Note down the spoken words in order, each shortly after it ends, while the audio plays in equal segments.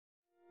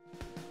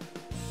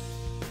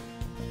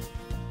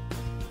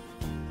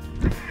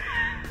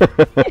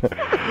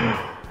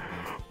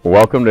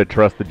Welcome to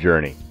Trust the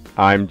Journey.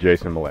 I'm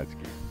Jason Maletsky.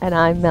 And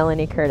I'm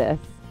Melanie Curtis.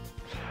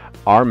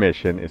 Our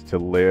mission is to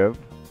live,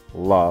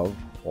 love,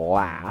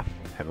 laugh,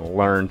 and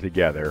learn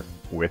together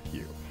with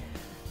you.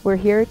 We're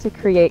here to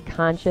create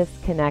conscious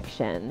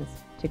connections,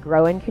 to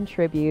grow and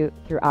contribute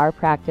through our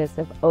practice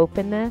of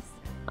openness,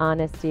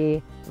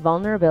 honesty,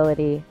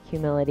 vulnerability,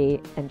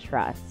 humility, and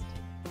trust.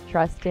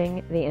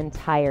 Trusting the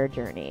entire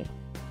journey.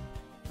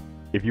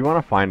 If you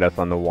want to find us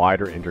on the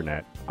wider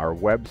internet, our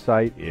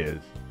website is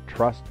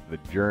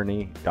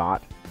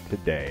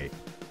trustthejourney.today,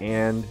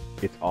 and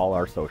it's all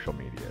our social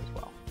media as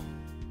well.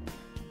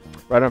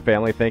 Right on,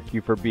 family. Thank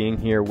you for being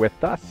here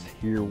with us.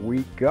 Here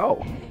we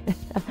go.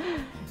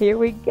 Here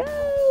we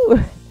go.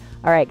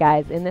 All right,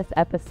 guys. In this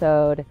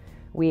episode,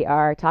 we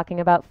are talking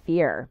about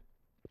fear.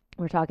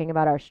 We're talking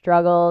about our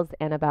struggles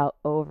and about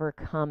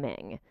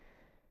overcoming.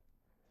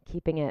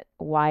 Keeping it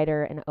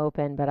wider and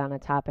open, but on a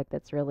topic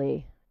that's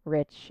really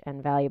rich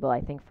and valuable,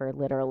 I think, for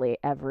literally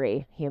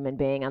every human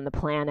being on the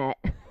planet.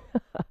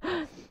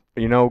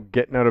 You know,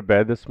 getting out of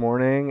bed this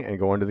morning and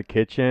going to the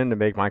kitchen to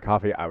make my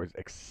coffee, I was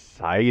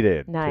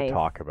excited to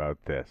talk about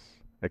this.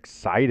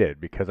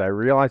 Excited because I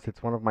realized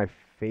it's one of my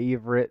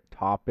favorite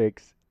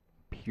topics,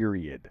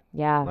 period.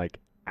 Yeah. Like,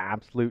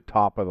 absolute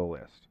top of the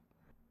list.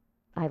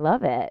 I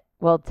love it.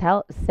 Well,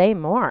 say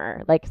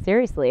more. Like,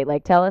 seriously,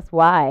 like, tell us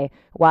why.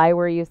 Why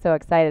were you so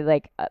excited?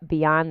 Like,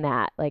 beyond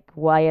that, like,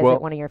 why is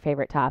it one of your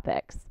favorite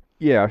topics?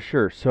 Yeah,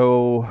 sure.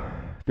 So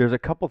there's a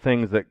couple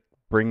things that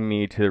bring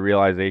me to the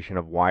realization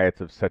of why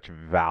it's of such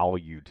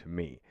value to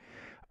me.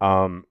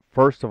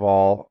 First of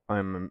all,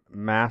 I'm a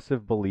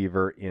massive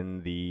believer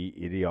in the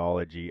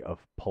ideology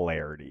of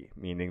polarity,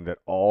 meaning that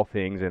all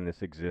things in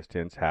this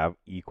existence have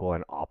equal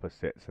and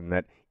opposites, and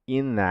that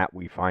in that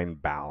we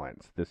find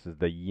balance. This is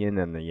the yin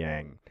and the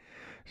yang,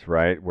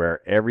 right?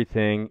 Where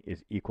everything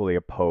is equally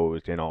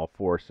opposed in all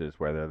forces,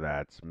 whether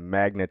that's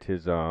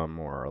magnetism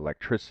or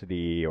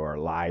electricity or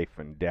life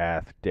and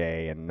death,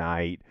 day and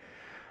night.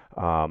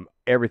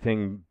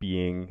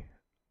 Everything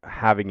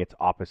having its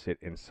opposite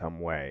in some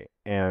way.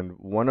 And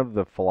one of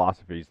the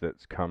philosophies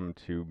that's come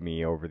to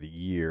me over the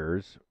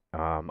years,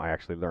 I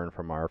actually learned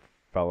from our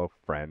fellow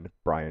friend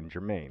Brian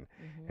Germain,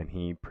 and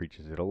he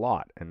preaches it a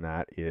lot, and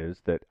that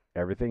is that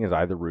everything is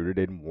either rooted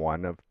in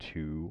one of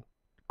two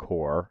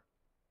core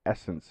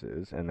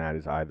essences, and that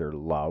is either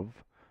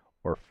love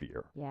or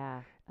fear.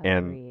 Yeah,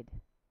 agreed.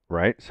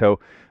 Right? So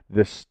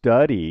the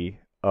study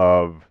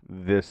of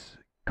this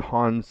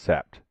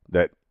concept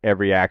that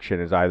every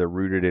action is either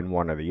rooted in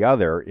one or the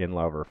other, in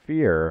love or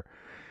fear,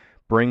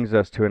 brings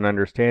us to an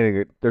understanding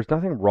that there's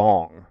nothing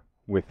wrong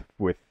with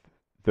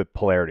the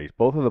polarities.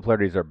 Both of the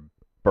polarities are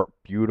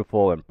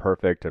beautiful and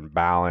perfect and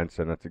balanced,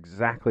 and that's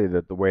exactly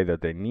the way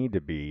that they need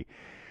to be.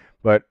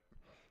 But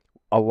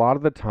a lot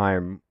of the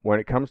time, when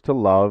it comes to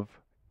love,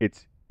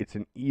 it's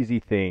an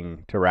easy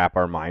thing to wrap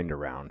our mind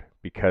around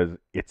because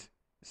it's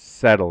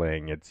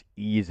settling, it's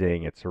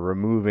easing, it's a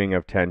removing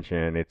of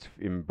tension, it's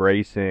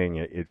embracing,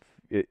 it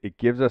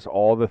gives us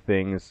all the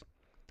things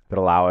that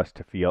allow us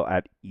to feel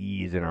at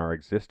ease in our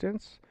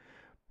existence.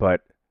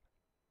 But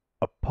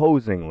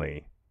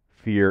opposingly,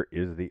 fear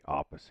is the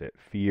opposite.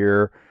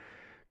 Fear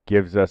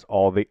gives us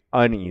all the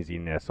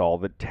uneasiness, all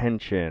the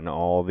tension,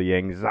 all the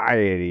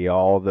anxiety,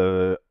 all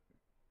the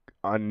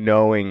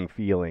unknowing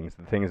feelings,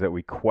 the things that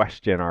we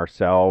question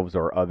ourselves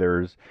or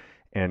others.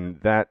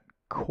 And that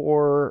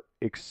core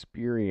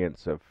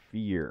experience of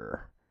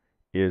fear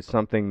is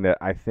something that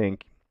I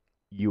think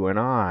you and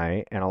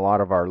I and a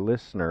lot of our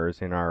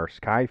listeners in our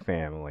Sky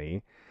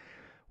family,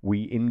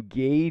 we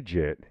engage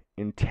it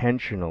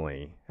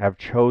intentionally, have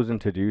chosen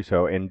to do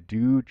so, and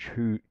do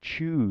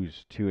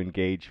choose to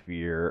engage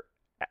fear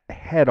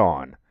head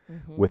on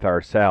with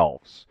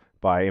ourselves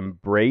by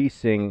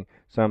embracing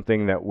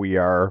something that we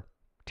are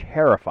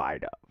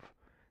terrified of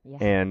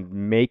and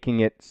making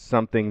it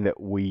something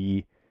that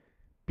we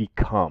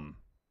become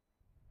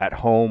at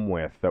home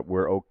with, that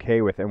we're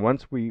okay with. And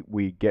once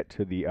we get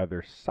to the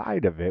other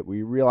side of it,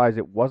 we realize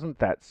it wasn't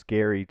that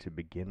scary to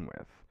begin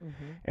with.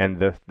 And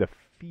the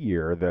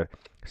fear, the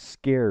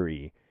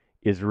scary,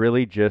 is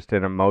really just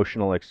an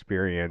emotional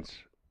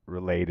experience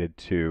related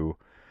to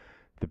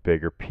the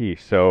bigger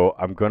piece. So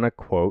I'm going to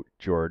quote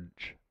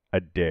George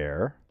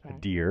Adair,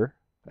 Adair.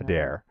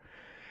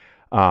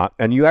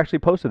 And you actually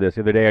posted this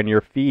the other day on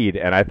your feed,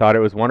 and I thought it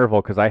was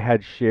wonderful because I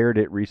had shared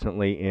it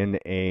recently in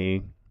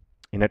a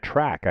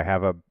track. I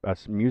have a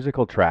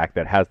musical track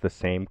that has the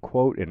same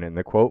quote in it. And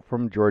the quote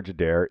from George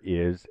Adair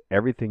is,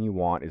 "Everything you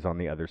want is on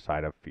the other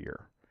side of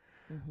fear."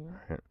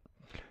 Right.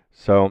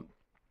 So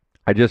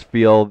I just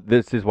feel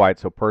this is why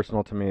it's so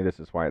personal to me. This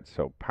is why it's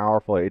so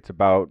powerful. It's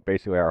about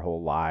basically our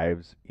whole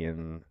lives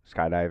in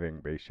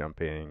skydiving, base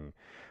jumping,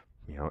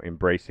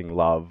 embracing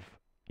love.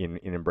 In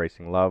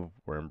embracing love,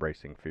 we're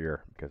embracing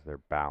fear because they're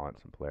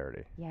balance and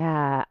polarity.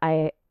 Yeah,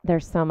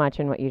 there's so much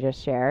in what you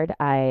just shared.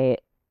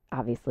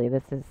 Obviously,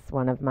 this is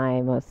one of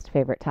my most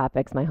favorite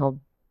topics. My whole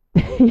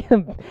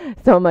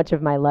so much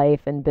of my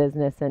life and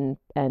business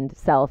and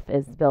self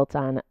is built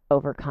on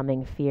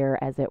overcoming fear,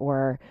 as it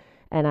were.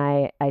 And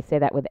I say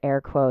that with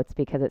air quotes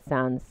because it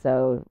sounds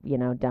so,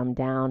 dumbed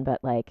down,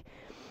 but like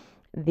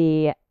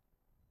the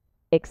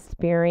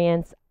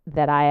experience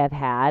that I have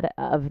had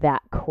of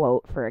that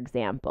quote, for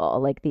example,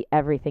 like the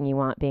everything you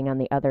want being on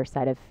the other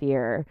side of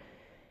fear,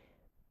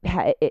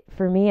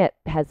 for me, it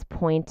has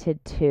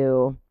pointed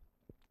to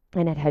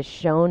and it has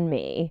shown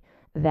me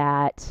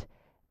that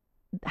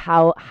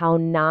how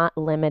not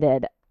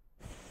limited,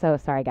 so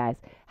sorry guys,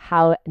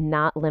 how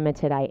not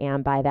limited I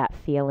am by that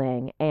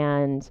feeling,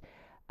 and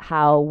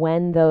how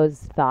when those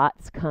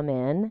thoughts come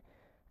in,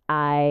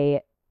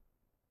 I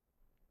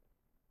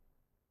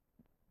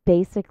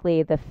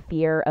basically the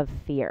fear of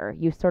fear.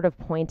 You sort of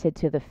pointed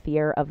to the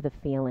fear of the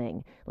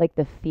feeling, like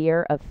the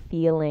fear of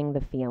feeling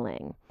the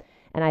feeling.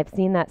 And I've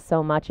seen that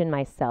so much in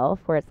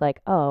myself where it's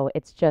like, oh,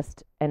 it's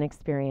just an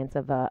experience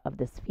of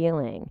this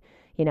feeling,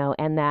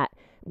 and that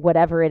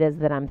whatever it is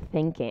that I'm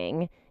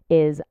thinking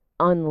is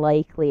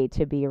unlikely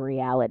to be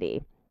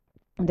reality.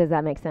 Does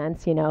that make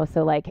sense?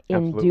 So like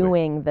in Absolutely.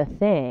 doing the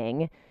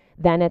thing,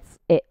 then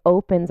it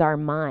opens our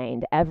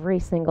mind every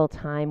single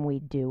time we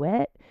do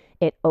it.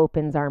 It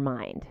opens our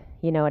mind.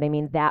 You know what I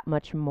mean? That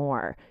much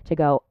more to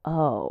go,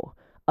 oh,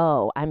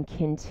 I'm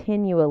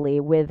continually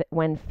with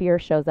when fear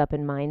shows up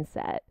in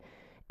mindset.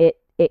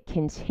 It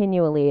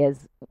continually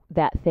is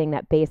that thing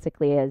that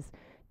basically is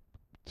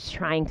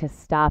trying to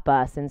stop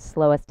us and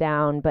slow us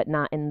down, but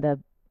not in the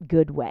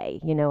good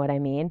way. You know what I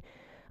mean?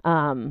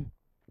 Um,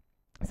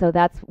 so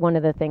that's one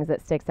of the things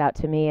that sticks out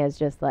to me is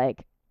just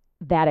like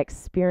that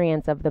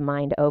experience of the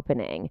mind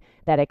opening,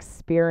 that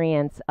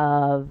experience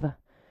of,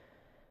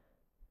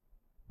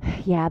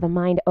 yeah, the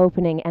mind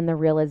opening and the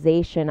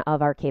realization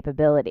of our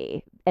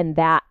capability. And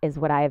that is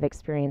what I have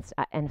experienced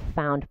and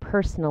found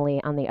personally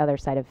on the other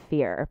side of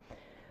fear.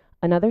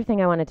 Another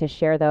thing I wanted to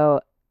share,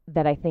 though,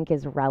 that I think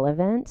is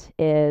relevant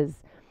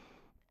is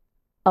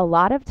a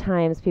lot of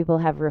times people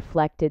have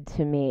reflected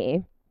to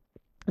me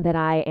that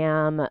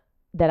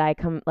I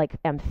come like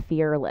am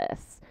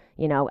fearless,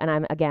 and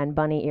I'm again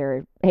bunny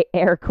ear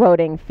air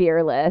quoting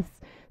fearless.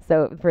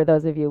 So for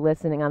those of you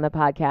listening on the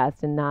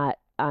podcast and not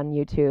on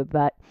YouTube,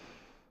 but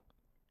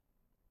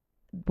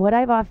what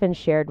I've often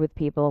shared with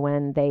people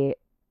when they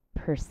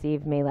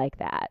perceive me like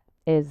that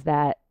is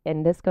that,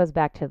 and this goes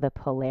back to the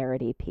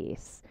polarity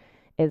piece,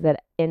 is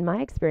that in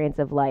my experience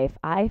of life,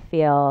 I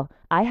feel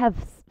I have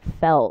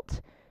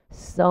felt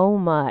so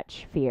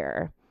much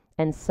fear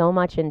and so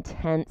much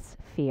intense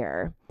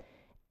fear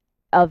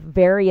of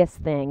various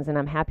things. And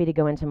I'm happy to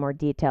go into more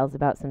details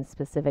about some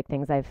specific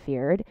things I've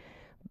feared.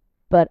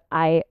 But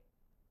I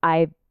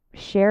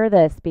share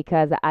this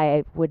because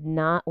I would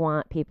not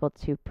want people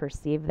to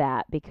perceive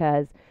that,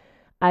 because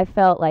I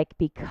felt like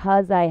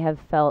because I have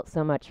felt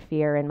so much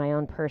fear in my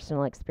own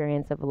personal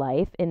experience of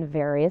life in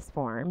various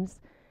forms,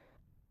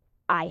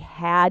 I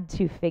had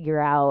to figure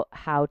out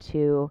how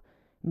to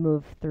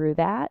move through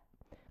that.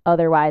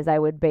 Otherwise, I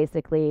would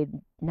basically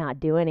not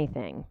do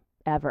anything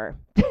ever.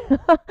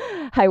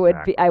 I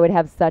Exactly. would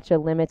have such a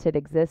limited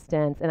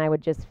existence, and I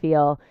would just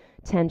feel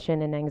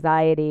tension and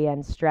anxiety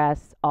and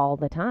stress all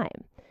the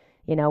time.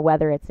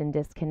 Whether it's in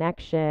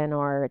disconnection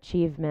or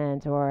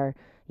achievement or,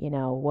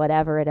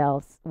 whatever it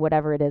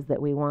is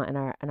that we want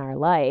in our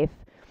life.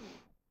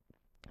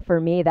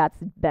 For me, that's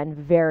been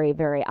very,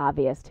 very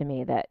obvious to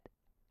me that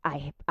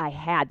I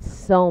had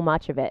so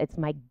much of it. It's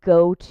my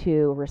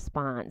go-to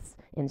response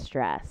in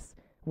stress.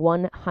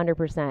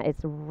 100%.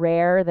 It's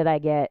rare that I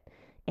get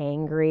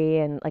angry,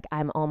 and like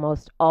I'm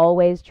almost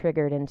always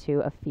triggered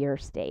into a fear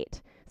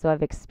state. So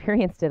I've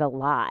experienced it a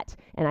lot,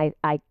 and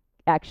I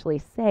actually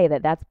say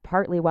that that's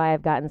partly why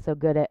I've gotten so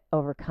good at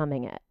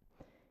overcoming it,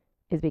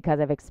 is because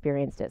I've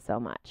experienced it so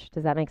much.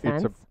 Does that make It's a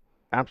sense?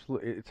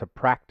 absolutely it's a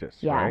practice,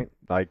 Yeah. right?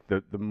 Like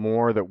the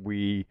more that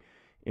we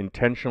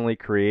intentionally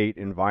create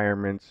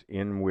environments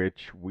in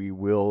which we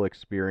will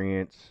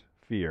experience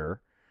fear,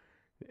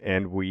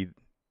 and we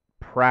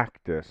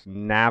practice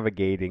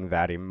navigating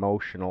that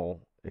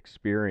emotional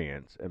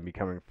experience and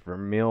becoming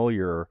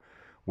familiar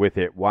with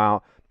it,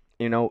 while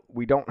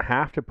we don't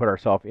have to put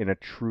ourselves in a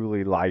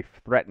truly life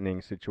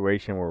threatening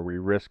situation where we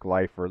risk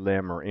life or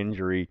limb or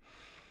injury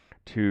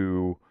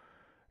to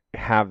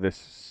have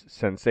this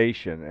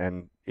sensation.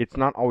 And it's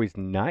not always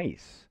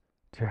nice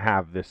to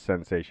have this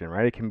sensation,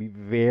 right? It can be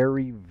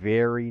very,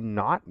 very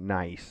not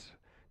nice.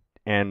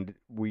 And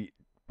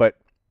but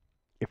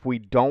if we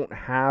don't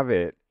have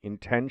it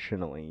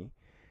intentionally,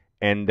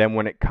 and then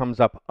when it comes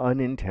up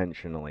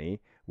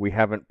unintentionally, we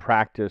haven't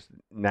practiced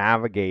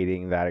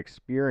navigating that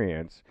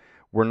experience,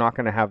 we're not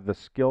going to have the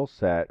skill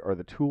set or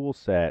the tool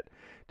set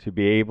to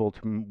be able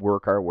to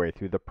work our way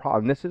through the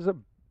problem. This is a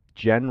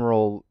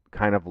general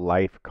kind of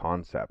life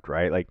concept,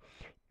 right? Like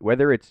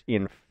whether it's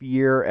in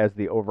fear as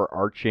the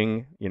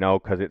overarching,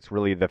 because it's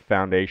really the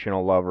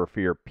foundational love or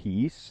fear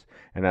piece,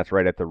 and that's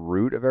right at the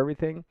root of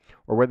everything,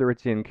 or whether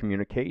it's in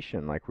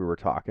communication, like we were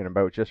talking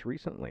about just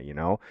recently,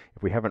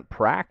 if we haven't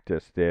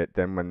practiced it,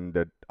 then when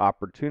the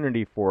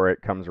opportunity for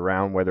it comes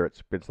around, whether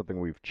it's been something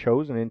we've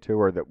chosen into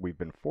or that we've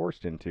been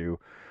forced into,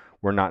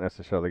 we're not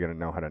necessarily going to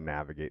know how to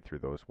navigate through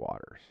those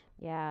waters.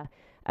 Yeah.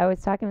 I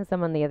was talking to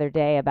someone the other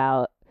day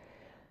about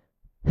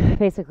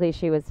basically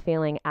she was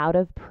feeling out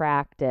of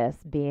practice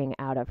being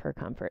out of her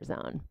comfort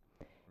zone.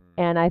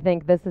 And I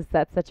think that's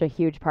such a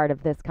huge part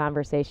of this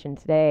conversation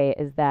today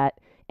is that,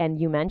 and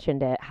you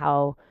mentioned it,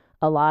 how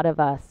a lot of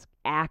us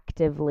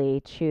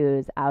actively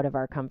choose out of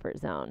our comfort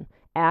zone,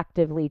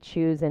 actively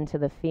choose into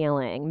the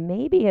feeling.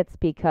 Maybe it's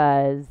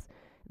because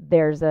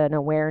there's an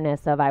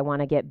awareness of I want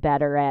to get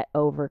better at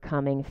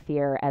overcoming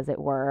fear, as it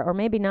were, or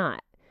maybe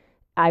not.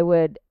 I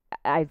would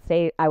I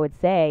would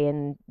say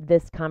in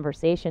this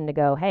conversation to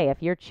go, hey,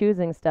 if you're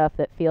choosing stuff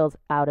that feels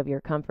out of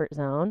your comfort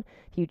zone,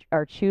 if you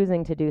are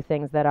choosing to do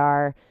things that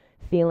are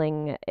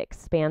feeling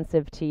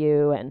expansive to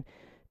you and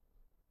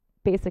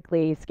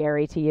basically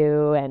scary to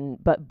you and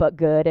but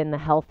good in the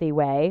healthy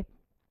way,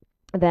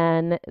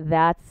 then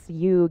that's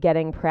you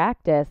getting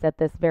practice at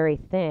this very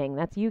thing.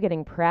 That's you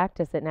getting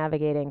practice at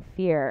navigating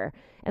fear.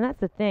 And that's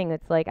the thing.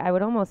 It's like I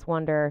would almost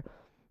wonder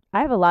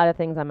I have a lot of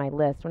things on my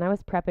list. When I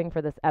was prepping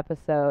for this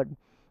episode,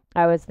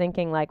 I was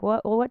thinking like,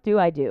 what do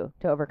I do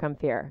to overcome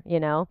fear, you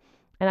know?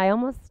 And I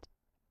almost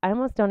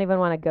don't even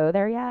want to go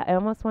there yet. I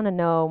almost want to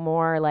know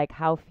more like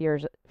how fear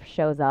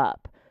shows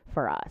up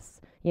for us.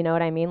 You know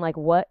what I mean? Like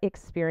what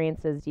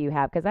experiences do you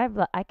have? Because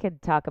I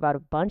could talk about a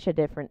bunch of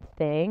different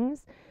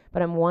things,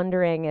 but I'm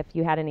wondering if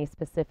you had any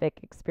specific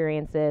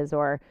experiences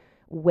or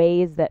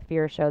ways that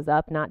fear shows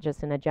up, not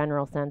just in a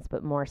general sense,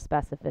 but more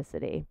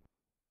specificity.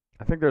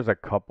 I think there's a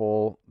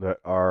couple that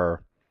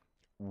are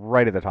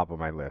right at the top of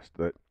my list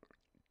that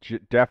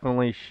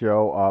definitely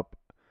show up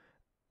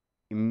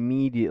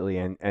immediately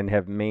and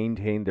have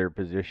maintained their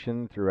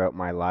position throughout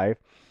my life.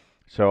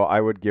 So I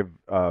would give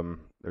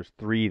there's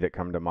three that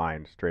come to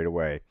mind straight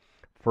away.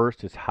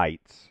 First is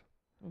heights.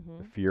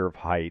 The Mhm. fear of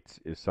heights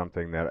is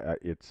something that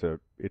it's a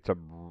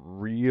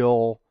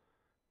real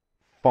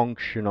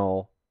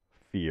functional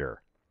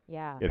fear.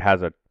 Yeah. It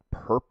has a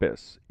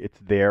purpose. It's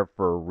there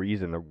for a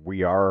reason. That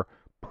we are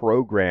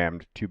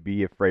programmed to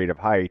be afraid of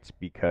heights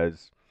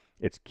because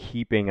it's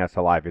keeping us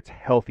alive. It's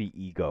healthy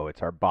ego.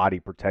 It's our body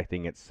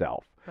protecting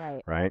itself,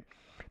 Right. right?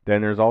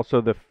 Then there's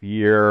also the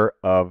fear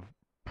of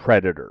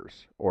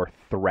predators or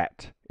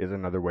threat is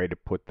another way to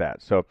put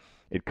that. So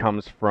it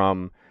comes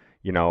from,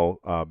 you know,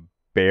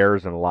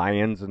 bears and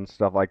lions and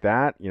stuff like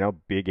that, you know,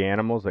 big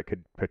animals that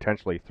could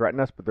potentially threaten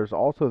us, but there's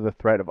also the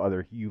threat of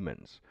other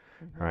humans,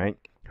 Mhm. right?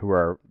 Who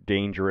are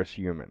dangerous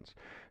humans.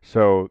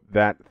 So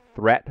that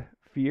threat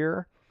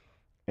fear,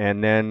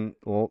 and then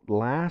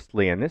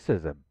lastly, and this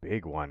is a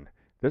big one,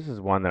 this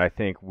is one that I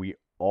think we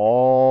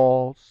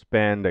all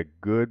spend a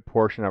good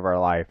portion of our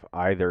life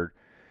either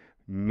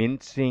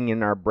mincing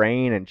in our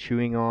brain and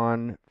chewing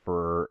on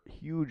for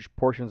huge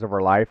portions of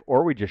our life,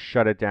 or we just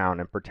shut it down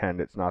and pretend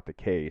it's not the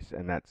case,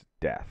 and that's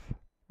death.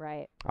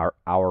 Right. Our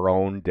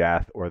own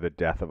death or the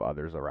death of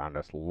others around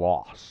us,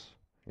 loss,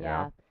 you know,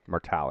 Yeah.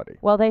 mortality.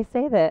 Well, they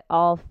say that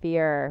all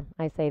fear,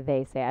 I say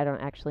they say, I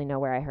don't actually know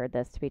where I heard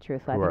this to be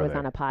truthful. I Who think it are was they?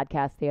 on a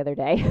podcast the other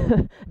day.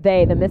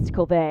 They, the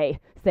mystical they,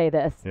 say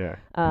this Yeah.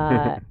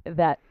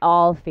 that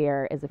all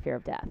fear is a fear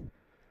of death.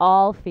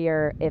 All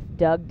fear, if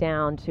dug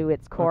down to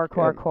its core,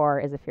 Okay. core,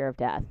 is a fear of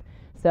death.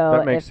 So That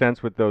if, makes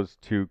sense with those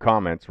two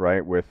comments,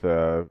 right? With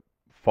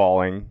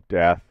falling,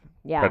 death,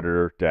 yeah,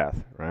 predator,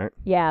 death, right?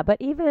 yeah, but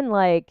even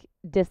like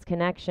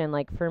disconnection,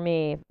 like for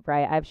me,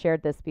 right? I've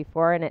shared this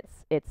before, and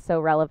it's so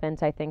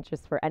relevant. I think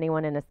just for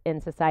anyone in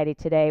society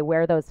today,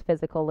 where those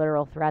physical,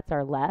 literal threats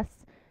are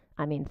less.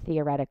 I mean,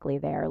 theoretically,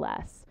 they are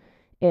less.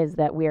 Is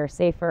that we are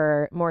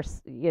safer,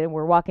 you know,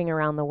 we're walking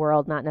around the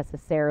world not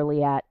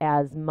necessarily at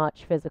as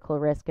much physical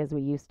risk as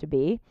we used to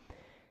be.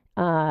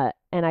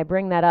 And I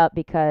bring that up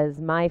because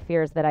my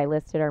fears that I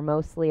listed are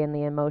mostly in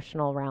the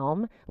emotional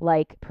realm,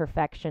 like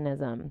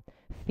perfectionism,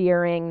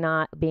 fearing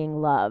not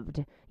being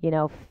loved, you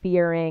know,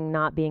 fearing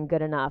not being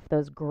good enough,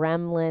 those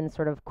gremlin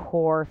sort of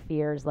core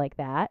fears like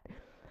that,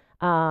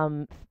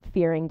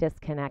 fearing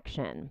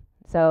disconnection.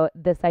 So,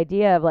 this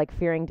idea of like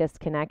fearing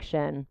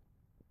disconnection,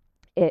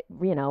 it,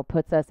 you know,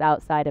 puts us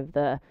outside of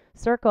the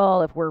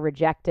circle. If we're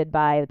rejected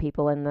by the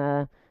people in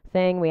the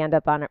thing, we end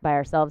up on it by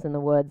ourselves in the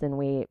woods and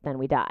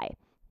we die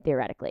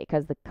theoretically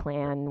because the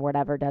clan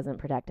whatever doesn't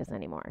protect us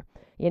anymore.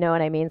 You know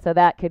what I mean? So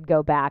that could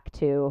go back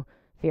to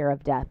fear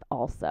of death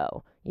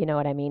also. You know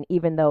what I mean?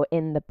 Even though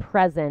in the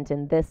present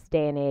in this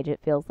day and age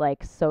it feels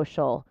like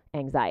social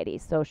anxiety,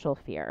 social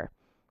fear,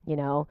 you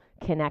know,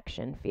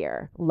 connection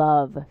fear,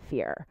 love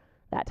fear,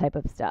 that type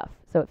of stuff.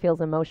 So it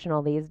feels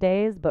emotional these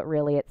days, but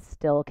really it's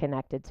still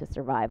connected to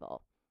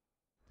survival.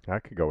 I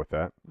could go with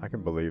that. I can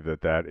Hmm. believe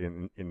that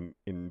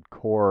in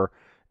core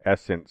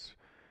essence,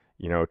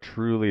 you know,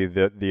 truly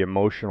the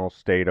emotional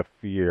state of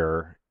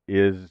fear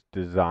is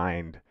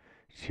designed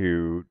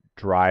to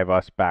drive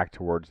us back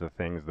towards the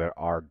things that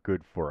are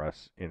good for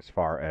us as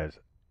far as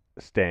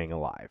staying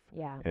alive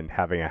Yeah. and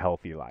having a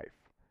healthy life,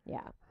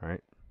 Yeah.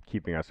 right?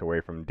 Keeping us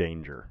away from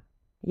danger.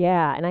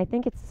 Yeah, and I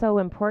think it's so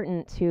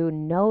important to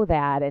know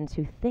that and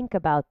to think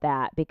about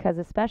that because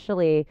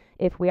especially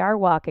if we are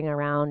walking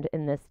around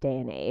in this day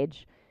and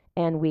age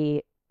and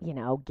we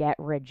get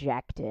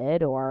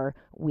rejected, or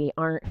we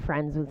aren't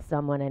friends with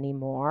someone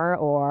anymore,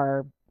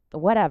 or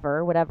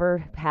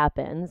whatever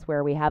happens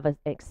where we have an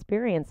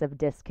experience of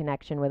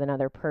disconnection with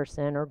another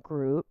person or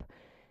group,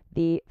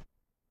 the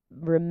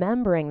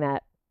remembering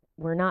that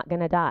we're not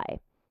going to die.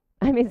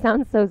 I mean, it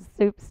sounds so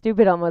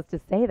stupid almost to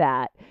say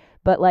that,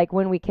 but like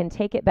when we can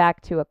take it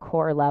back to a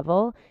core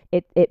level,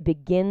 it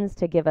begins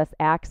to give us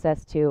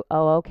access to,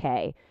 oh,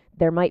 okay,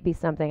 there might be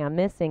something I'm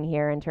missing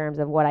here in terms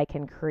of what I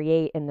can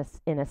create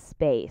in a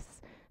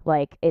space.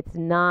 Like it's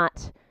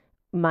not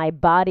my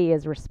body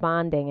is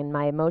responding and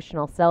my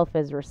emotional self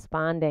is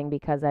responding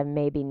because I'm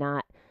maybe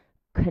not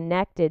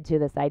connected to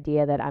this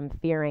idea that I'm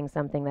fearing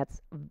something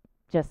that's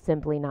just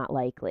simply not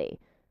likely.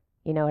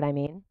 You know what I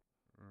mean?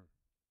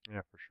 Mm.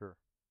 Yeah, for sure.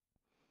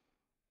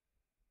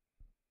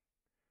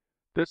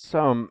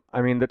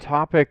 I mean, the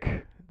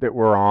topic that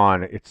we're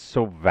on, it's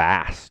so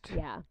vast.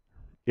 Yeah.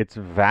 It's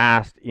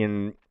vast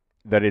in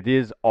that it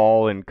is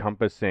all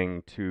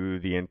encompassing to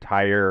the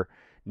entire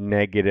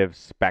negative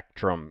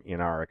spectrum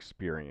in our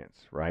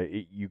experience,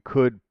 right? You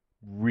could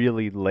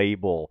really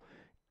label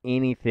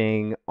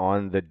anything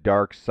on the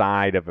dark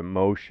side of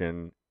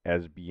emotion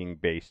as being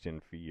based in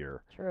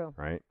fear, True.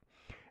 right?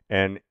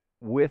 And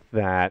with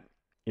that,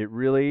 it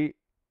really,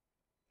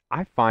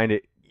 I find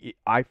it,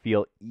 I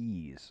feel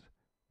ease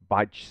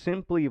by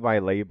simply by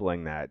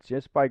labeling that,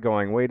 just by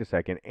going, wait a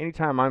second,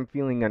 anytime I'm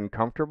feeling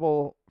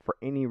uncomfortable for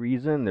any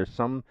reason, there's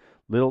some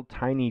little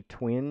tiny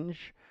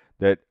twinge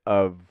that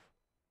of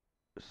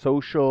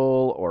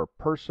social or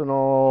personal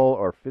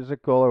or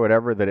physical or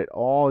whatever, that it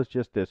all is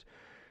just this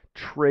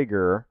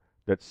trigger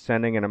that's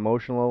sending an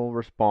emotional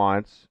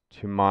response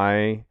to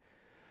my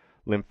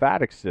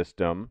lymphatic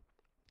system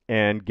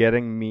and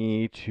getting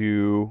me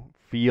to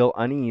feel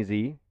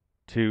uneasy,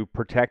 to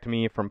protect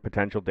me from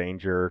potential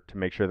danger, to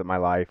make sure that my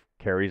life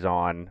carries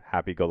on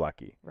happy go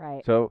lucky.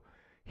 Right. So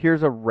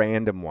here's a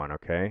random one,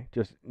 okay?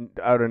 Just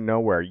out of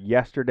nowhere.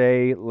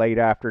 Yesterday, late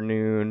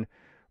afternoon,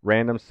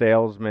 random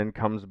salesman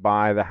comes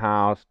by the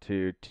house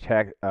to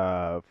check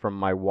from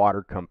my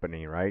water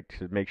company, right?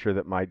 To make sure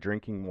that my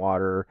drinking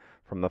water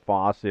from the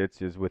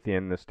faucets is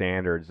within the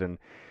standards. And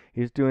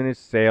he's doing his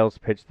sales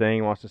pitch thing.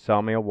 He wants to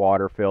sell me a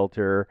water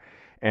filter.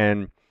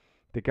 And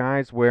the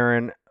guy's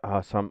wearing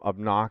some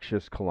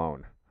obnoxious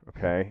cologne.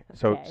 Okay,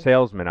 so Okay.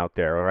 salesmen out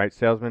there, all right,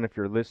 salesmen, if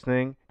you're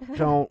listening,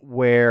 don't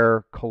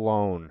wear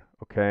cologne.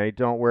 Okay,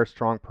 don't wear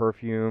strong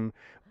perfume.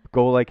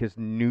 Go like as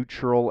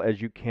neutral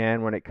as you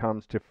can when it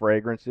comes to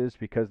fragrances,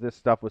 because this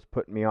stuff was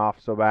putting me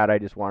off so bad. I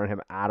just wanted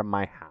him out of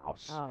my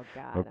house. Oh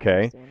God,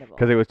 Okay, because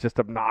understandable. it was just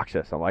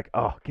obnoxious. I'm like,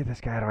 oh, get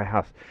this guy out of my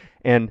house.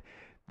 And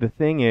the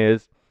thing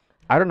is,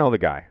 I don't know the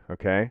guy.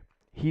 Okay,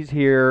 he's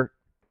here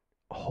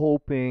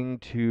hoping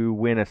to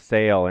win a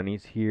sale, and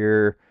he's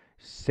here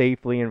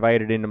safely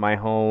invited into my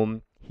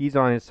home. He's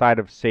on his side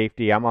of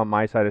safety. I'm on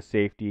my side of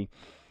safety,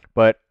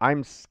 but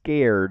I'm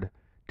scared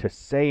to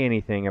say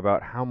anything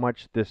about how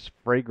much this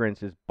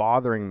fragrance is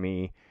bothering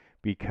me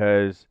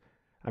because,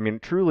 I mean,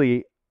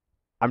 truly,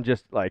 I'm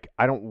just like,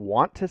 I don't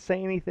want to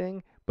say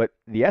anything, but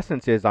the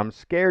essence is I'm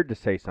scared to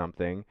say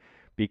something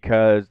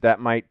because that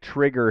might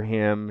trigger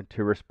him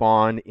to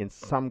respond in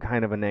some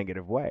kind of a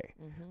negative way,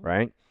 Mhm.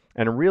 right?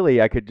 And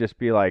really, I could just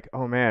be like,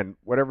 "Oh man,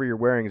 whatever you're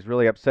wearing is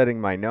really upsetting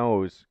my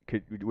nose.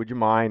 Would you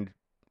mind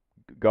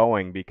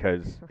going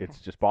because it's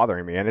just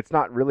bothering me?" And it's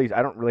not really,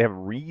 I don't really have a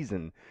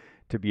reason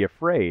to be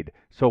afraid.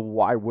 So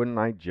why wouldn't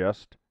I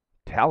just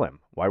tell him?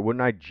 Why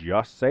wouldn't I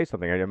just say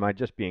something? Am I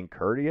just being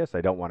courteous?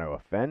 I don't want to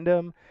offend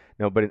him.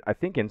 No, but I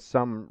think in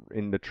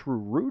the true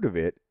root of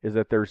it is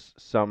that there's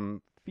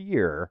some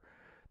fear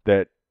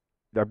that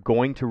they're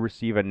going to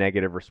receive a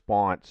negative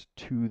response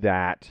to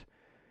that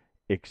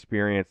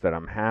experience that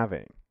I'm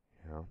having,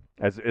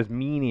 as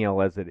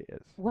menial as it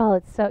is. Well,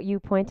 it's so you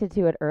pointed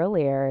to it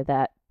earlier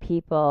that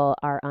people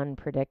are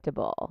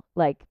unpredictable.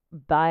 Like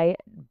by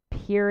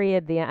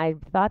period, the I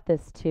thought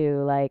this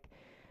too. Like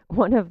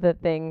one of the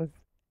things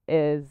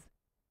is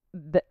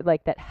that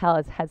like that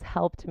has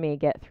helped me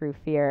get through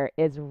fear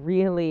is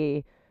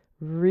really,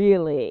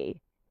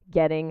 really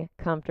getting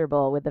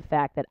comfortable with the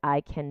fact that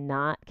I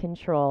cannot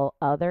control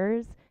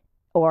others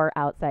or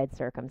outside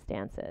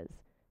circumstances.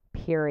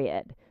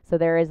 Period. So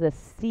there is a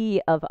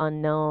sea of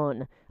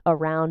unknown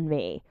around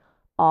me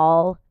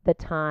all the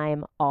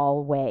time,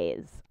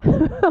 always,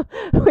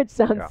 which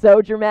sounds Yeah.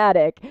 so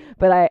dramatic,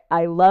 but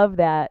I love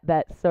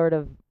that sort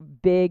of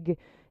big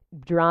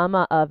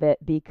drama of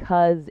it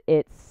because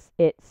it's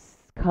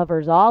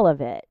covers all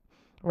of it,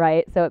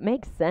 right? So it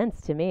makes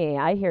sense to me.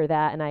 I hear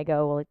that and I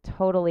go, well, it's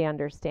totally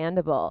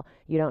understandable.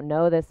 You don't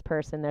know this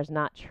person. There's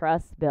not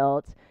trust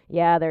built.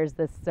 Yeah, there's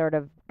this sort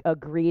of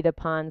agreed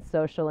upon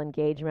social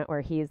engagement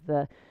where he's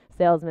the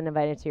salesman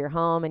invited to your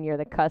home and you're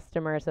the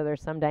customer, so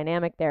there's some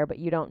dynamic there, but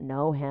you don't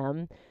know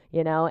him,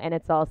 and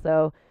it's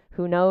also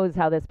who knows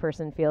how this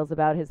person feels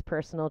about his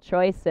personal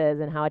choices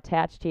and how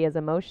attached he is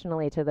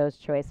emotionally to those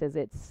choices.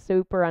 It's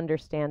super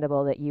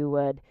understandable that you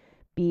would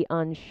be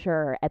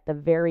unsure at the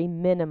very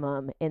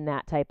minimum in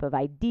that type of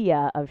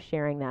idea of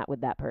sharing that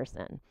with that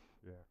person.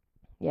 Yeah.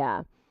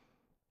 Yeah.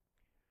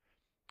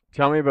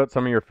 Tell me about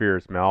some of your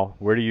fears, Mel.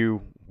 Where do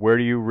you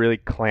really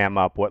clam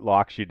up? What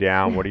locks you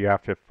down? What do you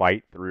have to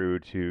fight through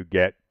to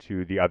get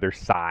to the other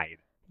side?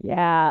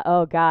 Yeah,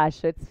 oh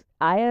gosh,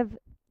 I have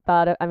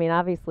I mean,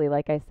 obviously,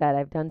 like I said,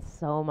 I've done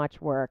so much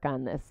work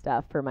on this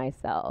stuff for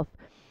myself.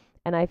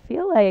 And I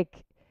feel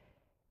like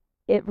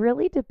it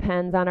really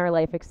depends on our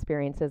life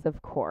experiences,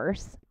 of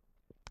course.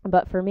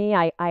 But for me,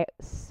 I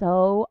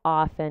so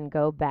often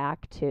go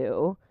back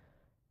to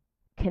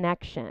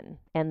connection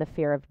and the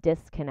fear of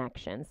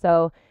disconnection.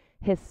 So,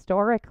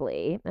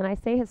 historically, and I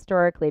say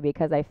historically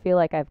because I feel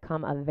like I've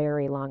come a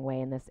very long way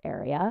in this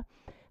area,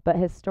 but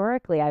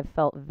historically, I've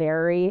felt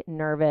very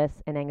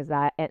nervous and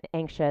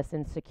anxious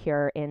and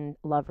insecure in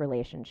love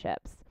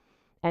relationships.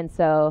 And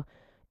so,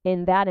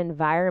 in that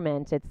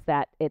environment,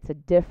 it's a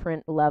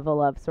different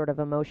level of sort of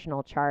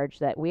emotional charge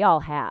that we all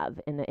have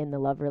in the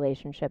love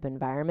relationship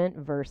environment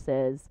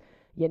versus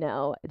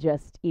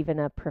just even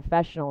a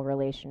professional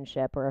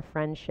relationship or a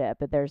friendship.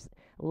 There's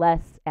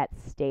less at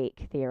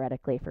stake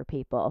theoretically for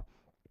people.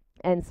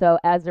 And so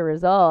as a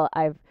result,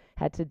 I've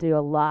had to do a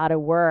lot of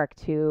work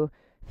to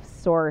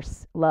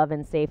source love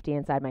and safety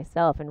inside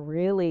myself and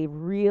really,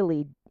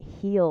 really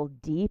heal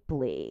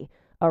deeply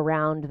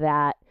around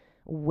that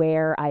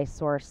where I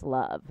source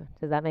love.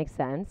 Does that make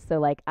sense? So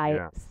like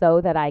Yeah.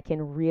 so that I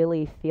can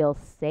really feel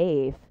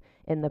safe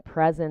in the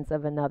presence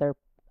of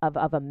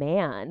of a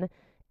man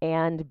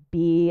and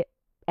be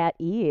at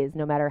ease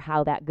no matter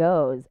how that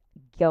goes.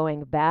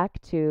 Going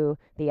back to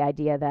the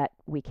idea that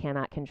we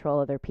cannot control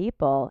other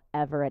people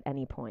ever at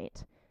any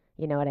point.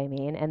 You know what I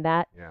mean? And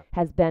that Yeah.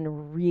 has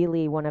been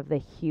really one of the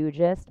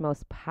hugest,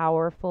 most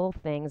powerful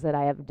things that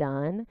I have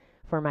done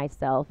for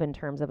myself in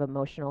terms of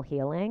emotional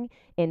healing,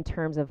 in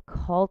terms of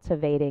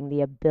cultivating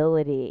the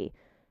ability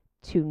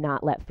to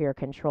not let fear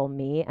control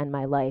me and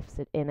my life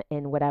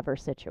in whatever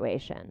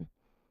situation.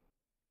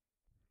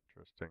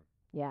 Interesting.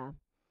 Yeah.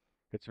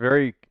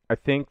 I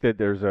think that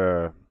there's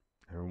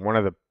one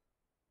of the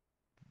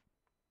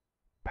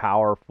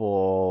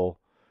powerful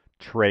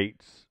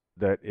traits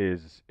that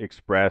is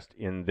expressed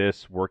in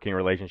this working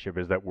relationship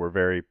is that we're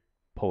very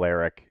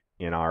polaric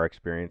in our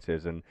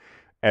experiences. And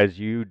as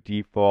you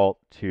default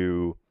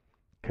to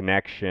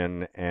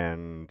connection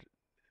and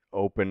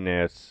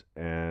openness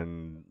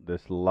and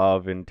this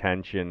love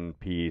intention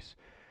piece,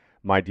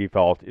 my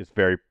default is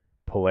very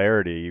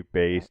polarity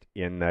Yep. based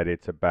in that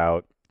it's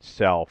about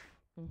self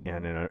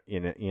and Mhm.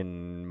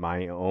 in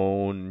my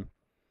own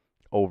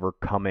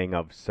overcoming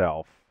of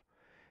self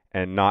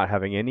and not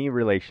having any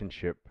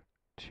relationship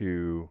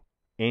to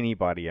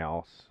anybody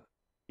else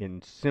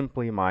in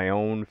simply my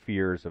own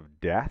fears of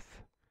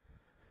death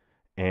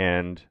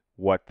and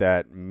what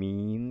that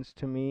means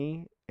to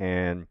me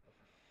and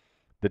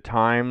the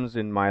times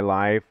in my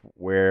life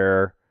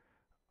where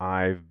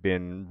I've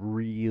been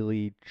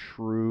really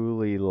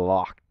truly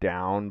locked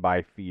down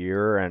by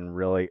fear and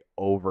really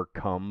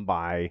overcome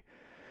by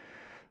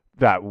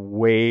that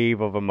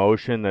wave of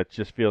emotion that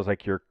just feels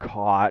like you're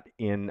caught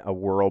in a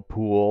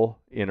whirlpool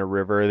in a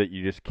river that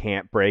you just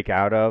can't break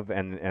out of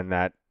and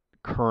that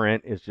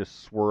current is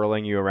just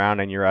swirling you around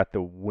and you're at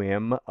the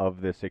whim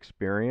of this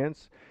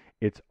experience.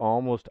 It's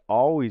almost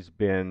always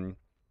been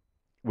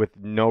with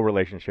no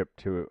relationship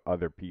to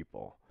other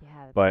people. Yeah,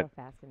 that's But so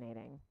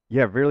fascinating.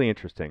 yeah, really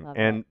interesting. Love it.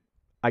 And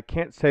I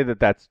can't say that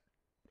that's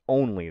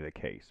only the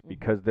case Mhm.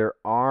 because there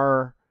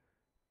are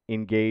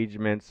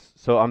engagements.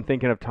 So I'm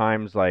thinking of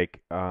times like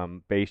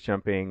base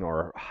jumping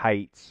or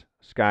heights,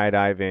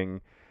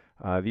 skydiving,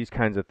 these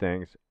kinds of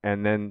things.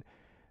 And then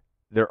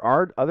there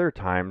are other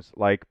times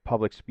like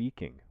public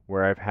speaking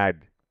where I've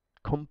had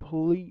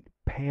complete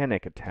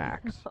panic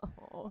attacks.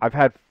 Oh. I've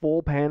had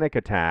full panic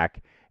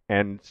attack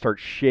and start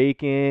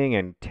shaking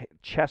and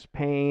chest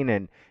pain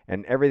and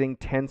everything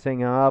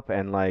tensing up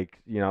and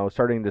like,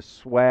 starting to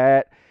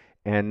sweat.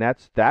 And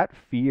that's that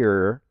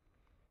fear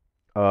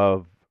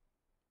of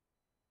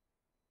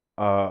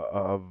uh,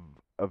 of,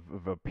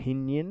 of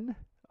opinion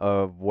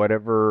of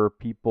whatever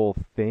people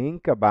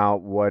think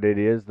about what it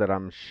is that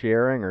I'm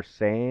sharing or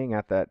saying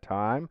at that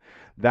time.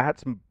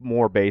 That's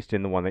more based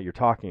in the one that you're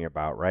talking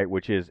about, right?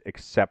 Which is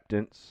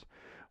acceptance,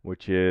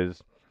 which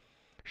is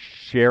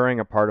sharing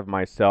a part of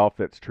myself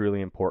that's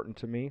truly important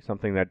to me,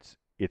 something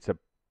it's a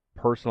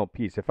personal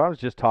piece. If I was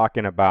just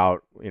talking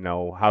about,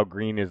 how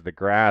green is the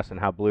grass and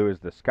how blue is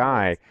the Right.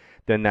 sky,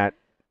 then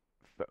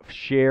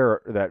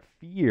share that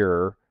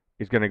fear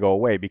is going to go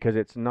away because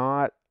it's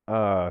not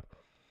a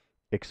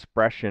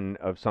expression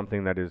of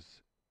something that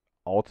is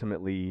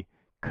ultimately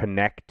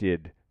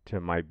connected to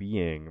my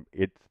being.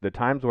 It's the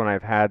times when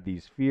I've had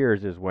these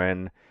fears is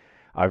when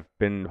I've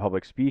been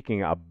public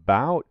speaking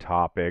about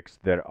topics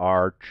that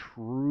are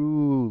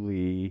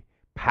truly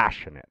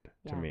passionate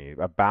to Yeah. me,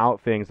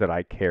 about things that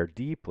I care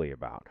deeply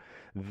about.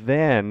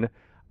 Then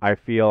I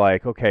feel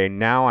like, okay,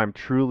 now I'm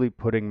truly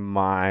putting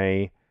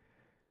my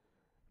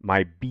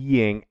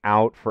being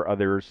out for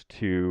others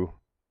to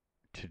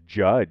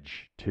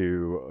judge,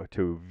 to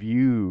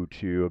view,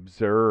 to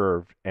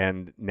observe,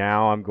 and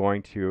now I'm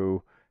going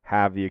to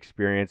have the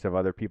experience of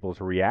other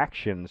people's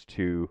reactions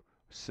to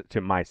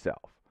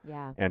myself.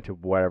 Yeah. and to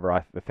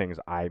whatever the things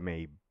I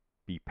may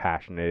be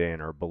passionate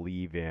in or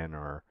believe in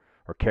or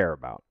care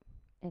about.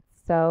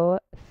 It's so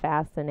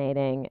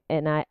fascinating.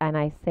 And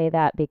I say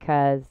that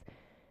because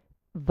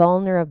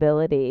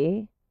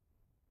vulnerability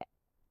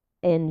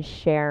in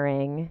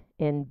sharing,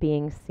 in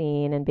being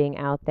seen and being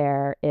out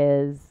there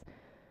is,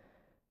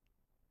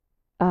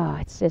 oh,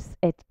 it's just,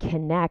 it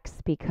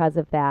connects because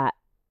of that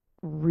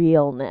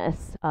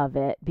realness of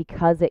it,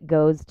 because it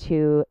goes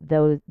to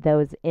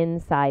those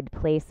inside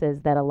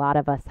places that a lot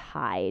of us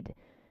hide,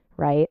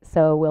 right?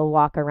 So we'll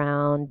walk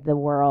around the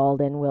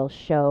world and we'll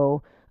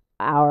show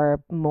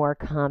our more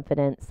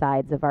confident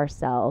sides of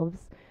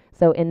ourselves.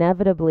 So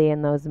inevitably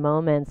in those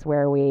moments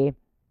where we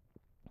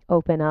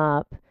open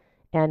up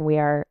and we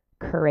are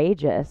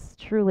courageous,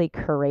 truly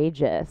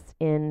courageous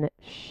in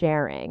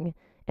sharing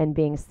and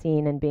being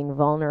seen and being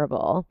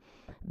vulnerable,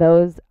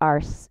 those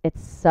are,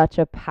 it's such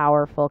a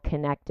powerful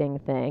connecting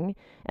thing.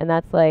 And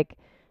that's like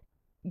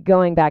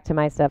going back to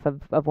my stuff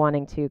of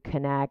wanting to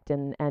connect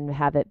and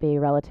have it be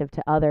relative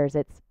to others.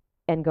 It's,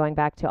 and going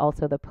back to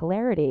also the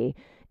polarity,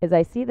 is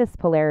I see this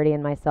polarity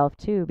in myself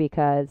too,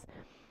 because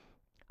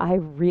I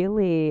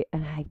really,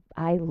 and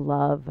I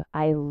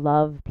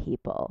love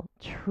people,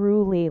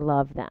 truly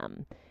love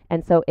them.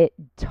 And so it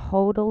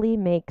totally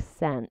makes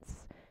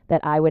sense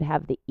that I would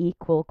have the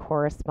equal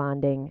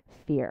corresponding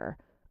fear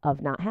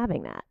of not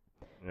having that,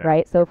 Yeah,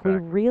 right? So if we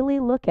exactly. really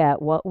look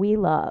at what we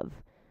love,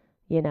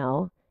 you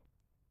know,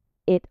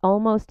 it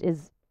almost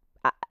is,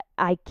 I,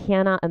 I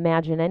cannot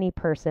imagine any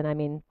person, I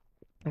mean,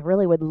 I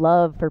really would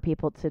love for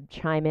people to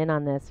chime in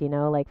on this,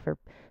 like for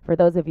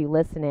those of you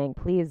listening,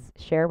 please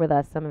share with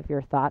us some of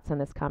your thoughts on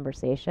this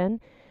conversation.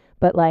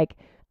 But like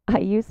I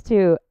used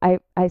to I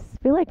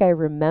feel like I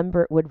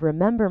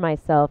remember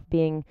myself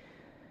being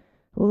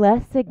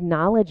less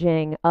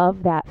acknowledging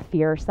of that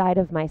fear side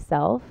of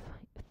myself,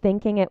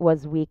 thinking it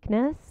was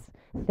weakness,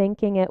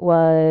 thinking it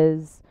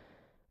was,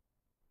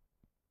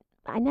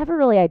 I never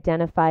really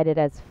identified it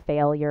as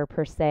failure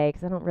per se,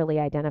 because I don't really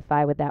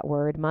identify with that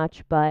word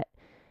much, but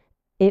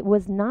it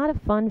was not a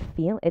fun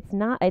feel. It's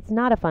not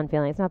a fun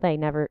feeling. It's not that I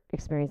never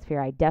experienced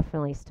fear. I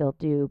definitely still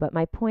do. But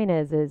my point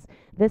is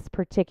this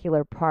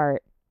particular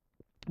part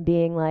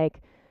being like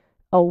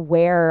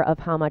aware of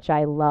how much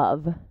I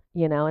love,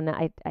 and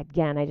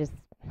I just,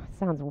 it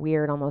sounds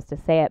weird almost to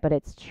say it, but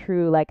it's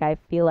true. Like I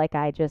feel like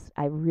I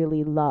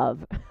really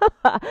love.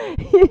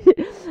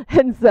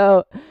 And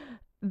so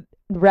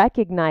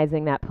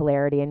recognizing that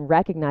polarity and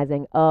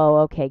recognizing, oh,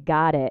 okay,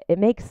 got it. It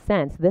makes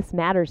sense. This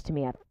matters to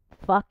me a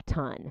fuck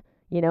ton.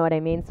 You know what I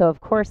mean? So of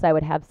course I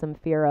would have some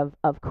fear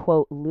of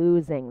quote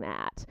losing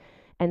that.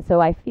 And so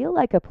I feel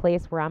like a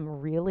place where I'm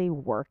really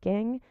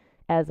working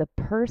as a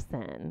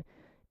person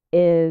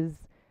is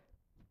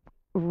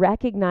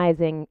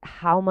recognizing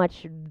how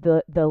much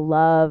the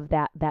love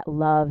that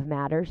love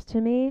matters to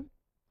me,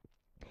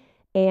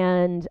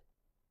 and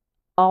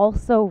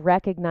also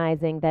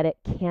recognizing that it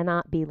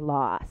cannot be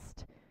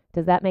lost.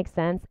 Does that make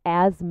sense?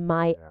 As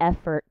my Yeah.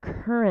 effort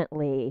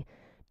currently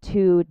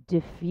to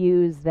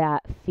diffuse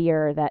that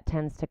fear that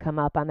tends to come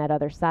up on that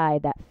other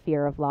side, that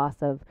fear of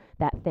loss of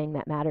that thing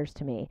that matters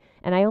to me.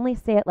 And I only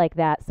say it like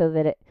that so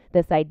that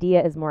this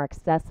idea is more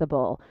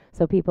accessible,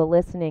 so people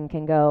listening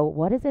can go,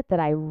 what is it that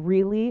I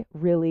really,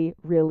 really,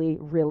 really,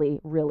 really,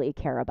 really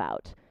care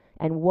about?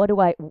 And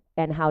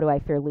how do I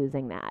fear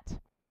losing that?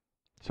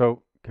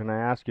 So, can I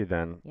ask you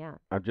then? Yeah.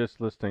 I'm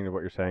just listening to what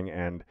you're saying,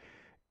 and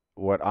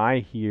what I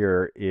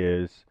hear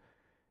is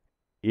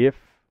if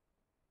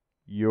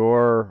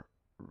your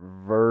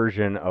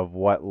version of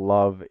what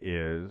love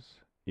is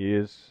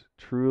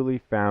truly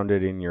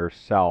founded in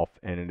yourself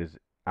and it is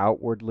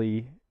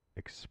outwardly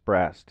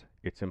expressed,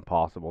 it's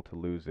impossible to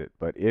lose it.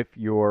 But if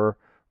your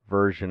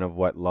version of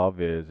what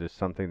love is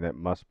something that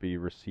must be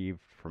received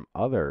from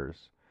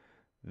others,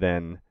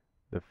 then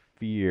the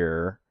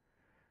fear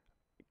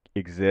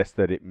exists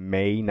that it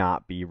may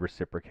not be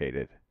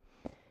reciprocated.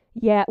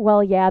 Yeah,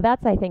 well, yeah,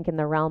 that's I think in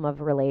the realm of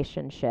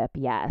relationship,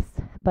 yes.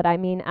 But I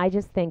mean, I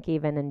just think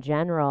even in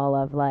general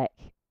of like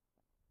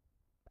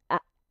uh,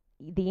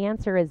 the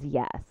answer is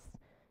yes.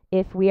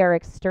 If we are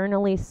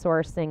externally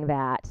sourcing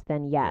that,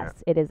 then Yeah.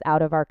 yes, it is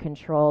out of our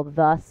control.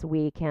 Thus,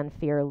 we can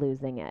fear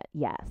losing it.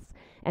 Yes.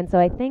 And so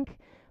I think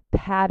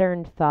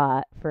patterned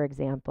thought, for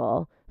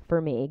example,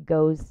 for me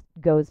goes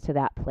to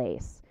that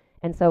place.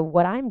 And so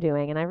what I'm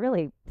doing, and I'm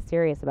really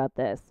serious about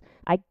this,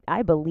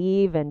 I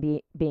believe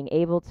in being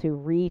able to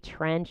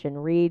retrench and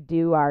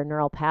redo our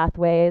neural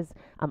pathways.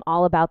 I'm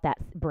all about that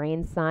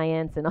brain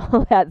science and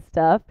all that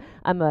stuff.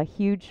 I'm a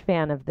huge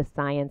fan of the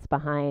science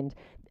behind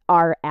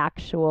our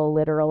actual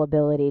literal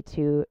ability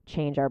to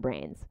change our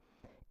brains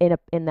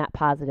in that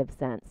positive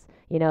sense.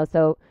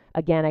 So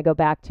again, I go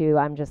back to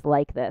I'm just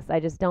like this. I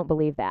just don't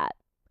believe that.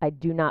 I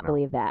do not No.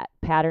 believe that.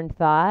 Pattern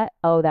thought,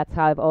 oh, that's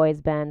how I've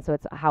always been, so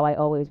it's how I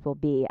always will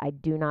be. I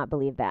do not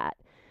believe that.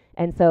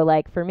 And so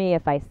like for me,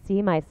 if I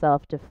see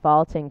myself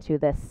defaulting to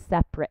this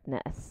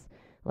separateness,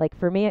 like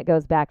for me it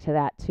goes back to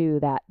that too,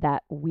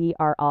 that we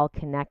are all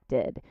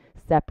connected.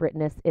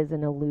 separateness is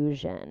an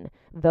illusion.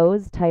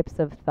 Those types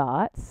of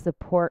thoughts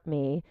support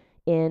me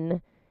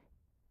in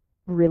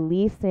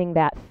releasing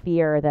that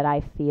fear that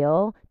I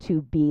feel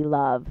to be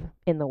love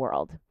in the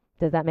world.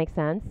 Does that make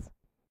sense?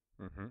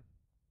 Hmm.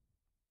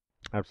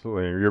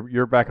 Absolutely.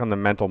 You're back on the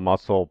mental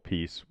muscle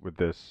piece with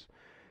this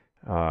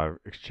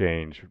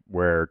exchange,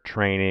 where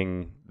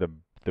training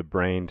the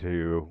brain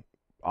to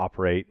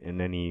operate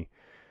in any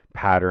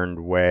patterned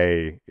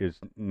way is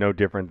no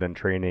different than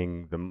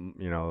training the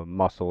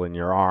muscle in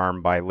your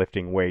arm by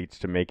lifting weights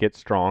to make it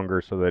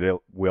stronger so that it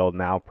will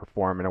now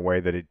perform in a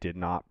way that it did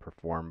not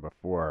perform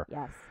before.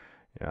 Yes.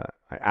 Yeah,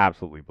 I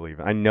absolutely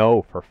believe it. I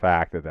know for a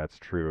fact that that's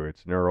true.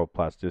 It's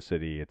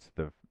neuroplasticity. It's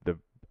the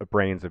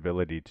brain's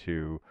ability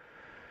to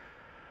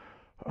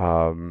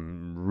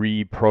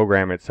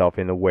reprogram itself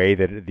in the way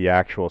that the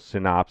actual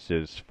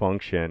synapses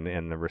function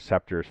and the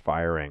receptors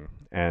firing.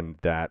 And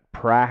that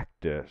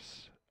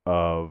practice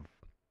of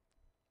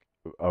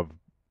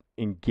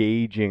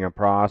engaging a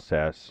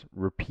process,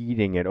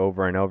 repeating it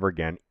over and over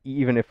again,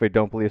 even if we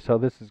don't believe. So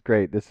this is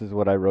great. This is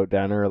what I wrote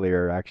down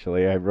earlier.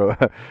 Actually, I wrote.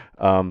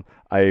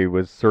 I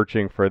was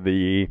searching for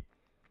the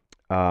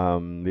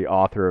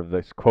author of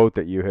this quote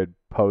that you had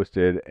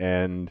posted,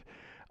 and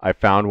I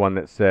found one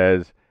that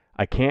says,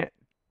 "I can't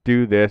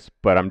do this,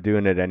 but I'm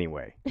doing it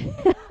anyway."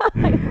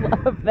 I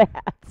love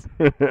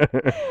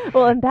that.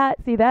 Well, and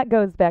that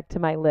goes back to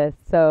my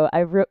list. So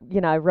I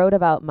wrote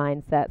about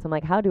mindset. So I'm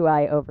like, how do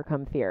I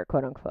overcome fear,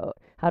 quote unquote?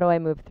 How do I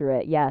move through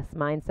it? Yes,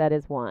 mindset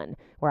is one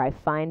where I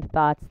find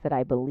thoughts that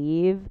I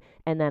believe,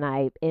 and then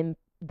I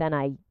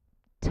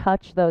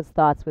touch those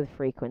thoughts with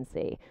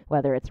frequency,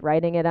 whether it's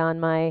writing it on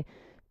my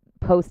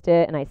post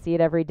it and I see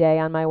it every day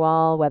on my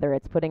wall, whether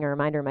it's putting a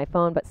reminder on my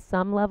phone, but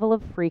some level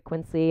of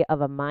frequency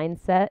of a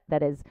mindset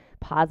that is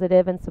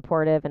positive and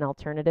supportive and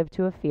alternative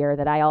to a fear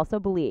that I also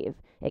believe.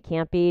 It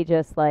can't be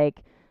just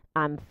like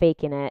I'm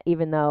faking it,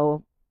 even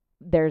though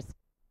there's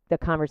the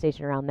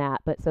conversation around that.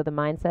 But so the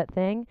mindset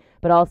thing,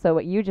 but also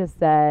what you just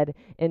said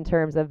in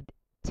terms of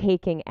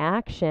taking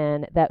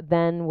action that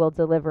then will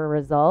deliver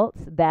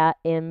results that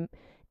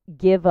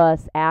give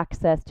us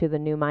access to the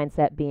new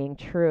mindset being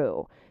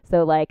true.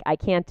 So, like, I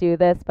can't do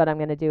this, but I'm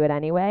going to do it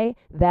anyway.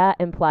 That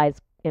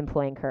implies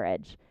employing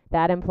courage.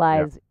 That Yep.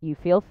 implies you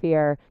feel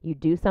fear, you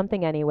do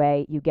something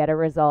anyway, you get a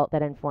result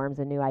that informs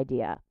a new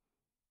idea.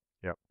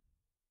 Yep.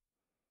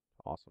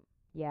 Awesome.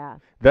 Yeah.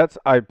 That's,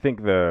 I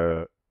think,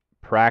 the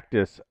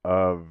practice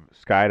of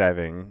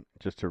skydiving,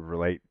 just to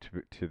relate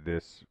to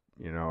this,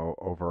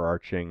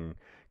 overarching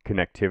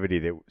connectivity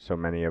that so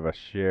many of us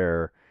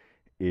share,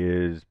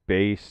 is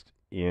based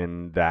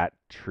in that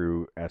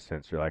true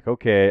essence. You're like,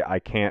 okay, I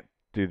can't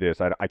do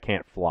this. I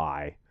can't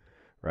fly,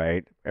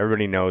 right?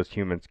 Everybody knows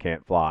humans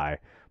can't fly,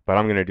 but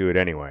I'm going to do it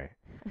anyway.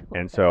 I love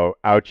And that. so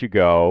out you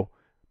go,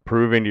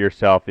 proving to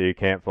yourself that you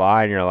can't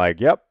fly, and you're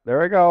like, yep,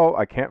 there I go.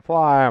 I can't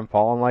fly. I'm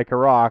falling like a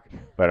rock,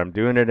 but I'm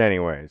doing it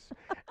anyways.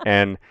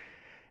 And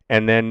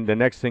and then the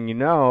next thing you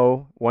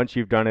know, once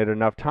you've done it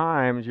enough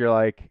times, you're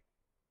like,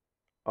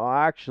 oh,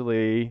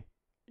 actually,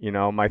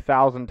 my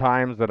 1,000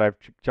 times that I've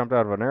jumped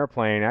out of an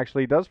airplane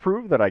actually does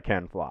prove that I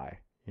can fly.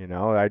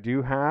 I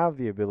do have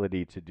the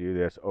ability to do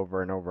this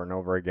over and over and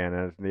over again,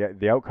 and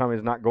the outcome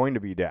is not going to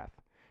be death.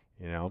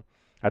 You know,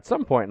 at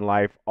some point in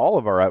life, all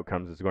of our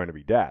outcomes is going to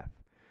be death,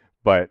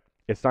 but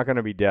it's not going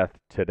to be death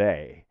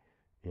today.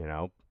 You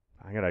know,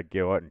 I gotta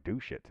go out and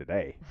do shit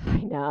today. I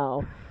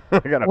know. I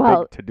got a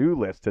Well, big to-do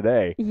list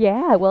today.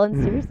 yeah. Well,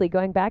 and seriously,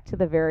 going back to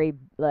the very,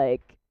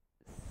 like,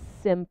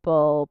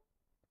 simple,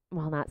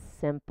 well, not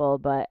simple,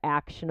 but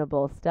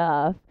actionable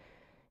stuff,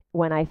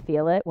 when I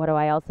feel it, what do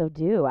I also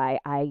do?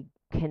 I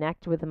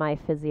connect with my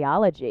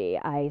physiology.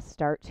 I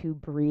start to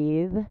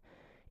breathe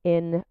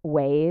in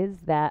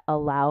ways that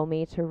allow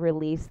me to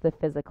release the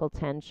physical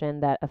tension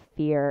that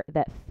fear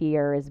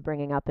is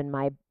bringing up in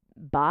my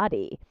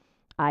body.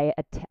 I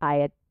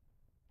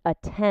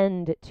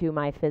attend to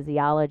my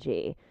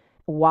physiology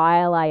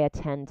while I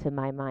attend to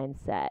my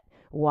mindset,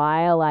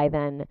 while I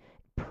then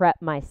prep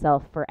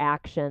myself for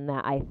action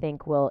that I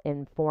think will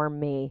inform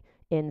me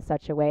in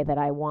such a way that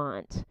I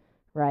want,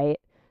 right?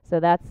 So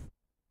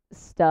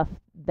stuff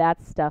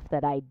that's stuff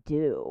that I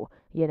do,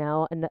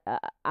 and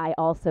I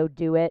also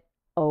do it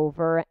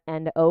over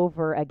and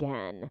over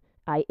again.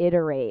 I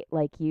iterate,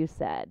 like you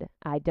said.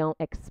 I don't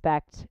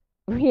expect,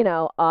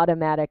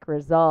 automatic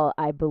result.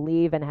 I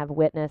believe and have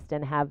witnessed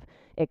and have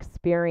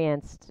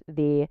experienced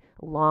the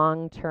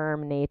long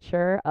term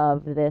nature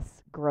of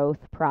this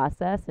growth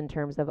process in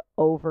terms of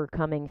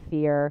overcoming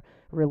fear,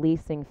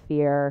 releasing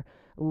fear,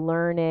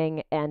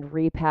 learning and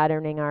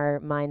repatterning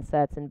our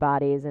mindsets and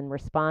bodies and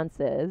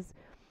responses.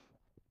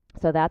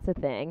 So that's a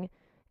thing.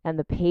 And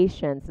the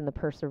patience and the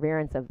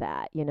perseverance of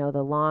that,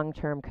 the long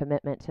term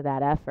commitment to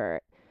that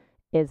effort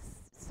is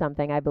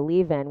something I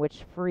believe in,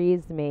 which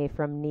frees me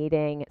from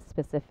needing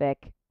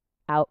specific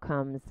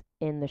outcomes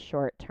in the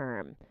short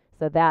term.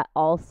 So that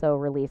also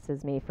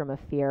releases me from a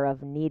fear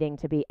of needing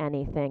to be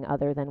anything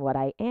other than what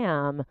I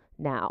am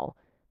now.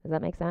 Does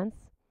that make sense?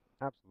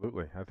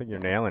 Absolutely. I think you're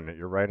Yeah. nailing it.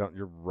 You're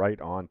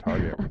right on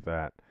target with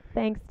that.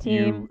 Thanks,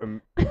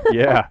 team. You,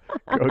 yeah,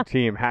 go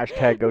team.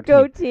 Hashtag go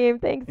Go team. team.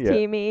 Thanks, Yeah.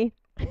 teamy.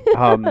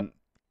 Um,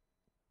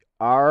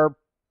 our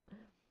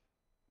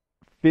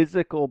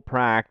physical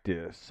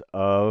practice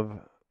of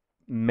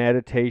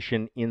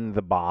meditation in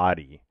the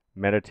body,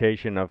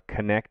 meditation of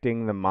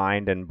connecting the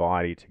mind and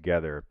body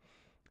together,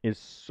 is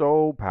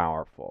so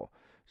powerful.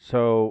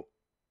 So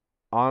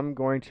I'm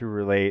going to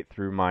relate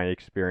through my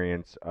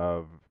experience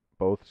of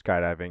both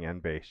skydiving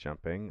and base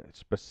jumping,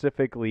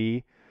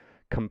 specifically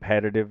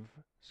competitive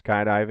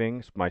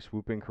skydiving, my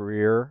swooping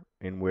career,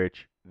 in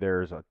which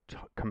there's a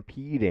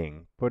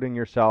competing, putting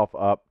yourself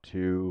up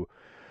to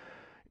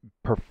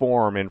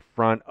perform in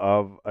front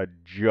of a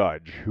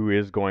judge who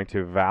is going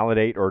to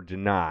validate or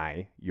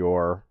deny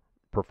your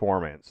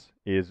performance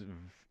is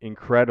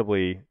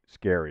incredibly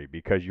scary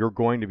because you're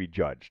going to be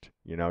judged.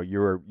 You know,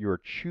 you're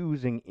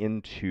choosing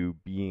into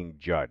being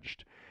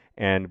judged.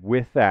 And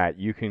with that,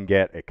 you can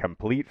get a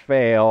complete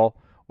fail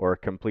or a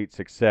complete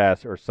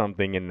success or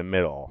something in the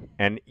middle.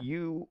 And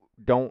you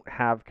don't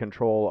have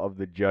control of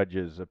the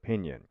judge's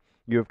opinion.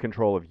 You have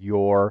control of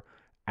your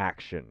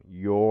action,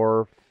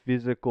 your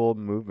physical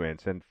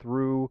movements. And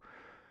through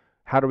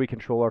how do we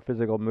control our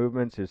physical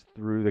movements is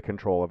through the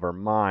control of our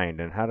mind.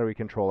 And how do we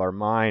control our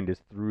mind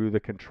is through the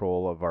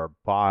control of our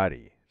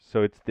body.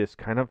 So it's this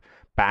kind of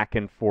back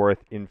and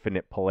forth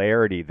infinite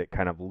polarity that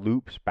kind of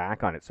loops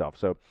back on itself.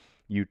 So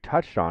you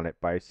touched on it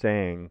by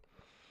saying,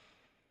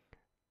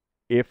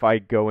 if I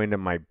go into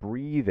my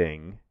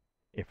breathing,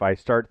 if I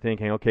start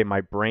thinking, okay,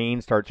 my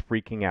brain starts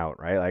freaking out,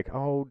 right? Like,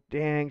 oh,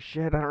 dang,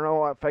 shit, I don't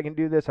know if I can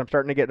do this. I'm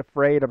starting to get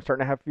afraid. I'm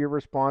starting to have fear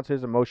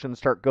responses. Emotions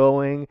start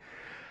going.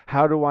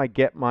 How do I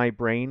get my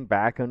brain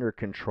back under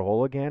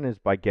control again? Is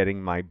by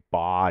getting my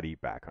body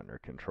back under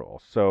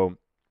control. So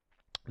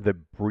the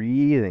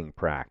breathing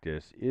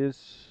practice is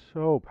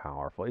so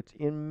powerful. It's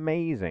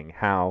amazing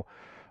how,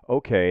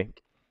 okay,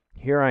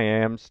 here I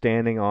am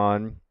standing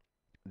on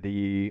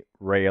the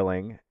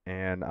railing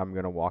and I'm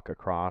going to walk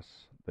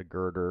across the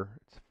girder.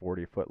 It's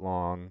 40-foot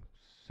long,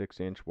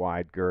 6-inch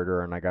wide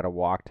girder, and I got to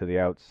walk to the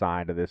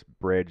outside of this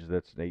bridge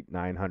that's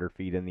 900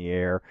 feet in the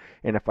air.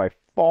 And if I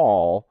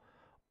fall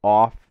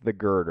off the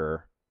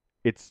girder,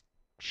 it's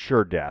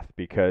sure death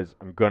because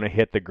I'm going to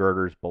hit the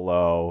girders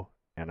below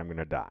and I'm going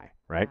to die,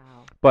 right?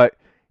 Wow. But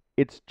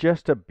it's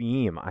just a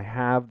beam. I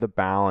have the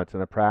balance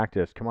and the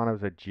practice. Come on, I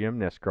was a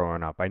gymnast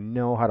growing up. I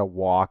know how to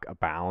walk a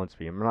balance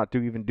beam. I'm not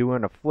even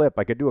doing a flip.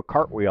 I could do a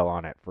cartwheel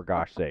on it, for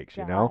gosh sakes,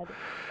 you know?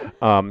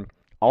 God. Um,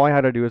 all I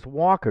had to do is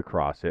walk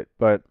across it.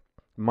 But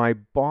my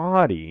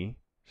body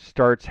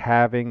starts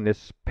having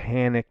this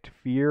panicked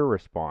fear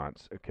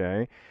response,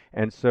 okay?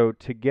 And so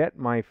to get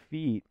my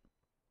feet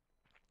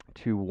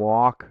to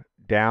walk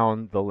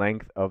down the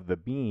length of the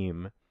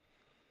beam,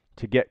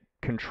 to get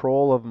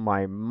control of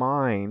my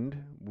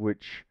mind,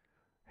 which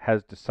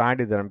has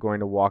decided that I'm going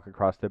to walk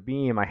across the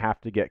beam, I have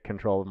to get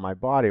control of my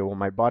body. Well,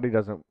 my body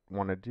doesn't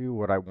want to do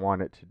what I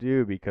want it to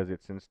do because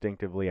it's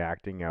instinctively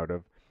acting out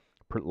of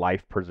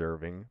life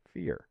preserving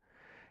fear.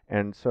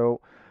 And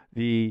so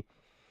the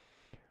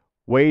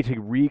way to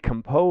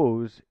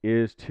recompose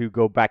is to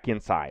go back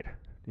inside,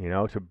 you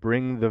know, to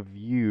bring the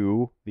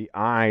view, the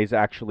eyes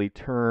actually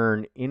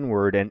turn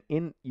inward. And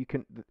in you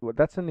can,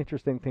 that's an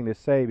interesting thing to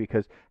say,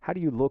 because how do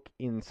you look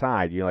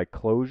inside? You like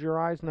close your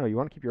eyes? No, you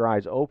want to keep your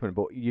eyes open,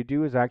 but what you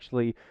do is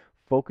actually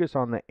focus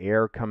on the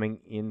air coming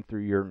in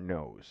through your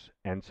nose,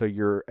 and so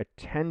your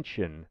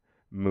attention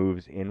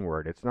moves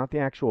inward. It's not the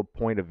actual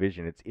point of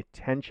vision, it's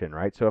attention,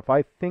 right? So if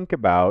I think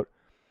about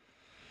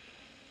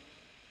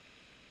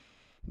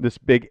this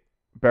big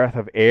breath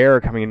of air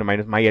coming into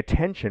my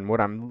attention,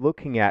 what I'm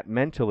looking at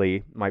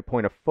mentally, my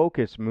point of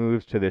focus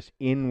moves to this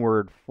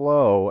inward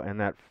flow, and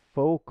that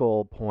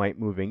focal point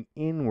moving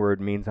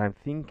inward means I'm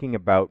thinking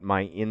about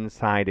my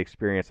inside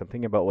experience. I'm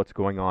thinking about what's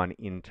going on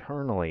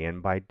internally,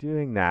 and by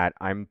doing that,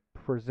 I'm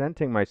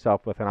presenting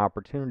myself with an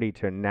opportunity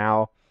to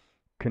now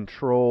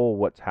control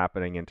what's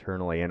happening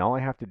internally, and all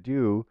I have to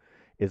do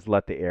is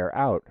let the air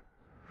out.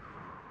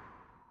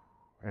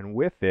 And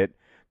with it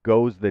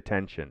goes the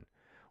tension.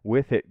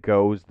 With it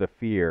goes the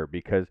fear,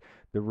 because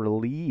the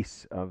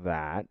release of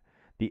that,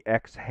 the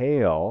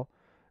exhale,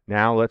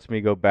 now lets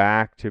me go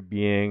back to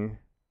being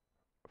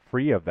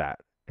free of that.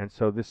 And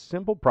so this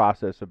simple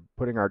process of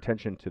putting our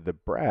attention to the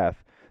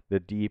breath, the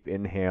deep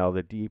inhale,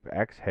 the deep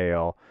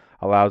exhale,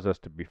 allows us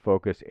to be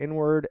focused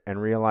inward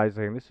and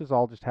realizing this is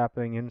all just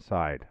happening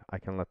inside. I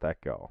can let that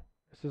go.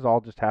 This is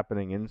all just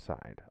happening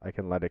inside. I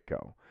can let it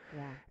go.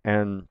 Yeah.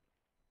 And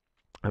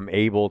I'm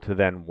able to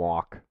then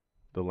walk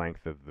the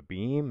length of the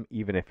beam,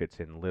 even if it's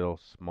in little,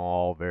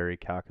 small, very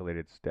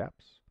calculated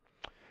steps.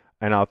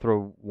 And I'll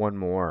throw one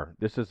more.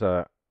 This is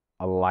a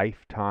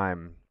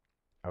lifetime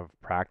of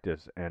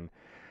practice. And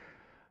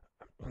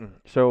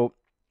so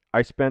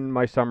I spend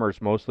my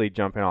summers mostly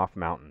jumping off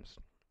mountains.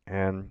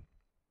 And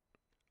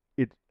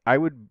I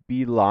would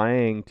be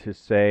lying to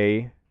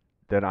say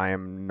that I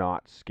am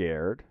not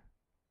scared,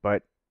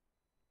 but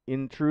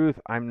in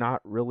truth, I'm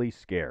not really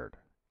scared.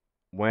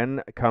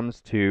 When it comes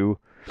to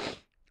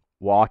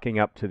walking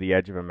up to the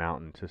edge of a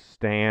mountain, to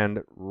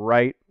stand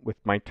right with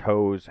my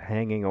toes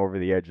hanging over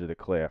the edge of the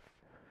cliff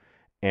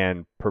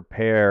and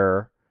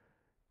prepare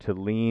to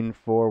lean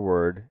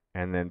forward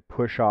and then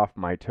push off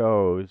my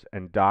toes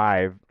and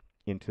dive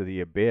into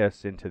the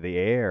abyss, into the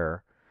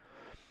air.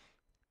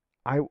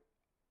 I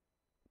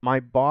My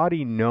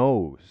body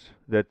knows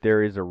that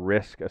there is a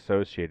risk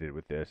associated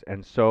with this,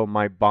 and so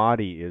my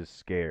body is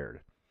scared.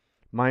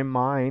 My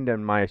mind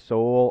and my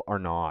soul are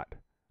not.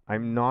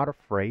 I'm not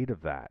afraid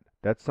of that.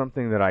 That's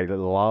something that I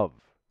love.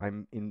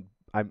 I'm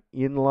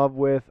in love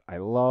with. I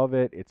love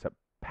it. It's a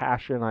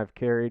passion I've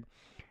carried.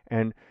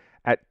 And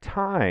at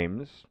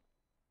times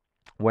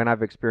when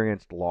I've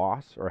experienced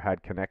loss or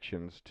had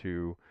connections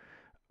to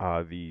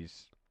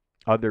these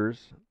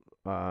others,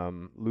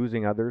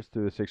 losing others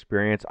through this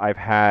experience, I've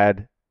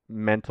had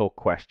mental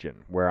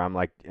question where I'm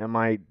like,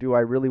 do I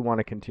really want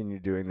to continue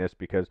doing this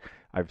because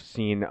I've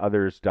seen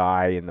others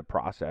die in the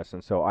process?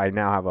 And so I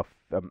now have a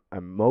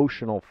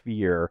emotional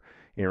fear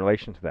in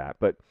relation to that.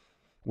 But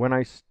when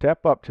I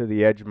step up to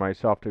the edge of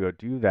myself to go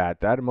do that,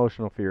 that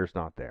emotional fear is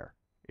not there.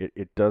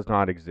 It does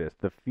not exist.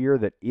 The fear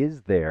that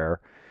is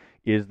there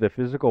is the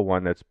physical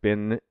one that's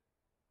been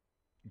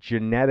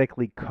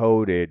genetically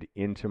coded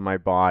into my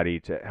body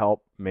to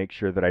help make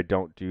sure that I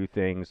don't do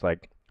things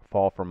like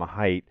fall from a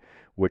height,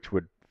 which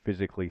would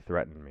physically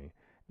threaten me.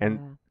 And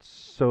Yeah.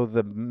 so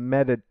the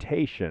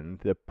meditation,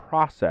 the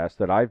process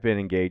that I've been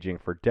engaging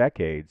for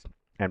decades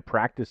and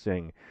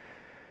practicing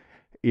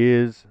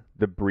is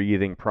the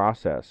breathing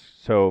process.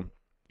 So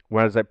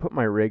as I put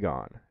my rig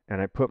on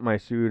and I put my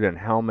suit and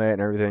helmet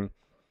and everything,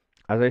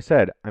 as I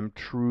said, I'm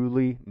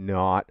truly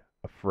not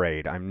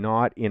afraid. I'm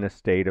not in a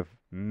state of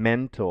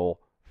mental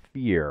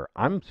fear.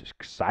 I'm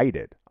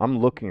excited. I'm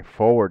looking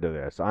forward to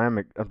this.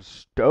 I'm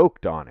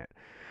stoked on it.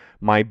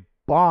 My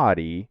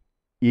body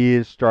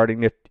is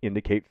starting to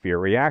indicate fear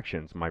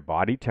reactions. My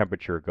body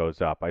temperature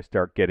goes up. I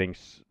start getting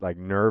like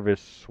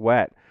nervous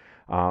sweat.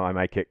 I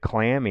might get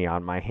clammy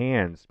on my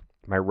hands.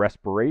 My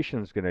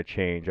respiration is going to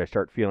change. I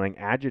start feeling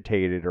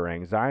agitated or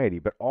anxiety.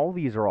 But all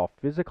these are all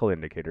physical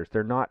indicators.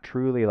 They're not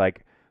truly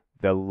like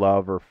the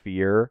love or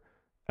fear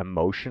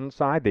emotion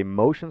side. The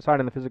emotion side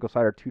and the physical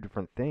side are two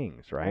different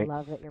things, I right?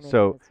 love that you're making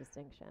So, this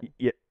distinction.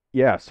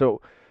 yeah.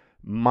 So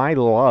my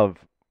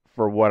love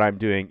for what I'm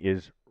doing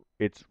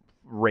it's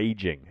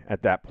raging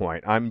at that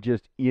point. I'm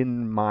just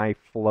in my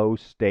flow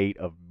state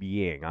of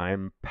being.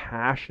 I'm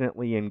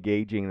passionately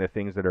engaging the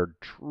things that are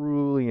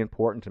truly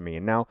important to me.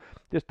 And now,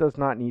 this does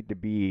not need to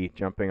be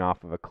jumping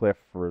off of a cliff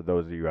for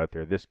those of you out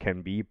there. This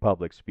can be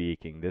public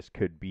speaking. This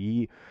could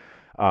be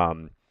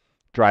um,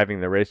 driving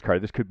the race car.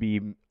 This could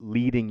be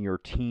leading your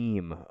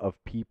team of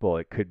people.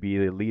 It could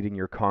be leading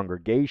your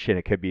congregation.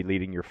 It could be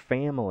leading your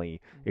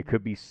family. It Mm-hmm.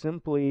 could be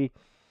simply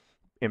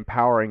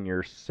empowering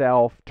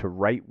yourself to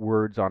write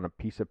words on a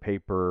piece of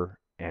paper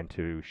and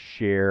to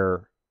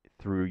share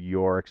through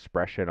your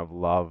expression of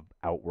love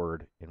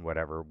outward in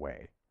whatever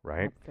way,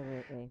 right?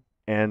 Absolutely.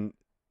 And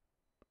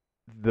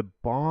the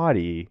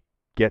body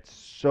gets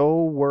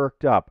so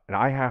worked up, and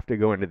I have to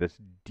go into this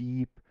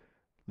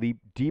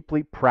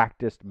deeply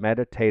practiced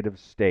meditative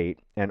state.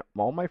 And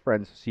all my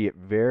friends see it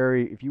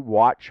if you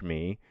watch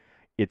me,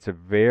 it's a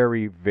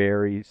very,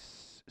 very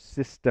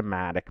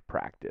systematic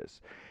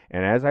practice.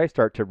 And as I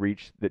start to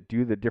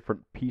do the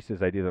different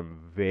pieces, I do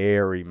them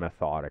very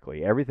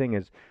methodically. Everything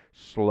is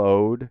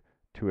slowed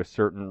to a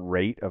certain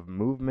rate of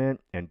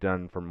movement and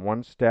done from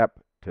one step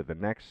to the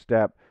next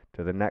step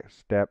to the next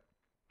step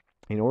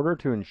in order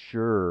to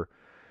ensure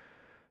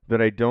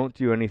that I don't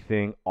do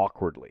anything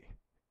awkwardly,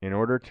 in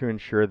order to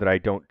ensure that I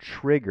don't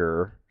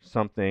trigger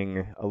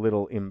something a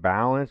little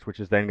imbalanced, which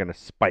is then going to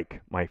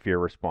spike my fear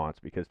response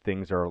because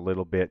things are a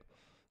little bit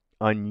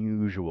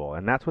unusual.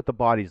 And that's what the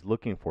body's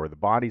looking for. The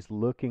body's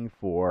looking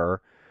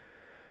for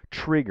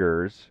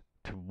triggers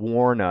to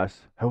warn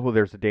us, oh,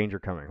 there's a danger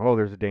coming. Oh,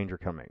 there's a danger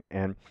coming.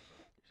 And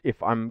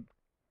if I'm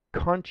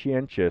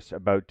conscientious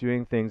about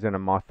doing things in a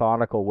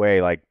methodical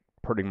way, like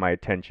putting my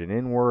attention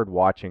inward,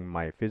 watching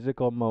my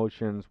physical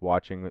motions,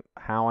 watching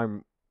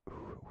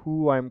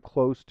who I'm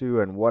close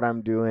to and what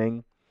I'm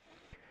doing,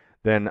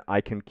 then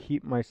I can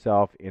keep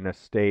myself in a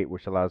state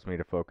which allows me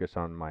to focus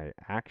on my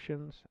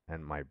actions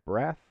and my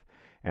breath,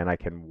 and I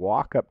can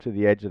walk up to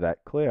the edge of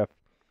that cliff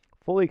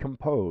fully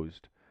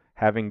composed,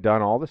 having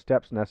done all the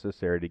steps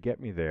necessary to get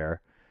me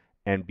there,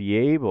 and be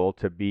able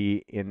to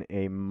be in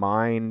a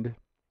mind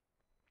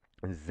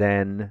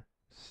Zen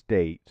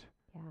state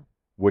Yeah.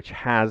 which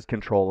has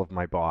control of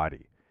my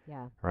body,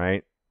 Yeah.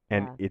 right?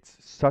 And Yeah.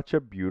 it's such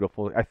a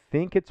beautiful, I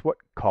think it's what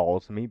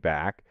calls me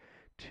back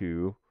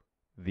to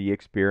the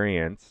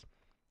experience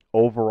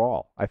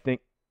overall. I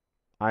think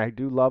I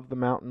do love the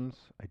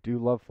mountains. I do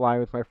love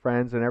flying with my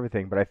friends and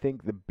everything, but I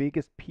think the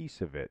biggest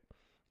piece of it,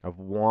 of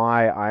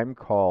why I'm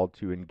called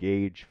to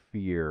engage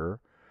fear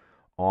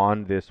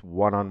on this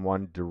one on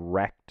one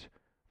direct,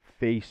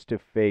 face to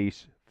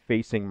face,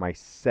 facing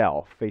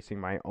myself, facing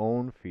my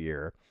own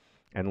fear,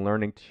 and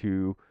learning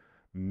to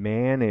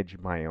manage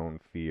my own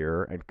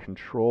fear and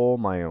control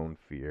my own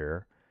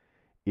fear,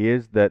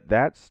 is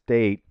that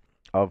state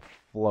of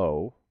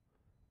flow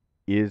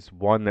is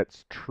one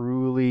that's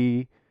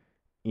truly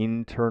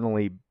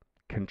internally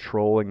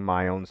controlling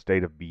my own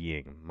state of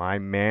being. My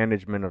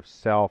management of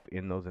self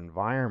in those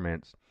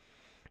environments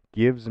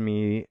gives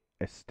me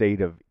a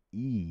state of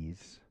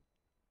ease,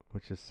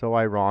 which is so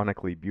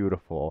ironically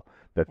beautiful,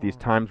 that these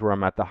Yeah. times where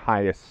I'm at the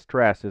highest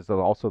stress is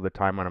also the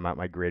time when I'm at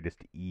my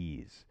greatest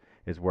ease,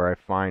 is where I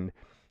find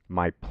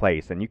my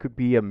place. And you could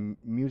be a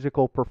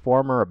musical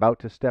performer about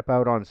to step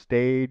out on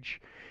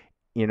stage,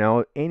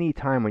 any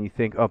time when you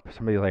think, oh,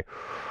 somebody like,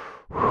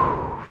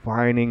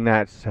 finding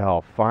that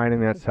self,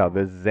 Yeah.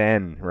 the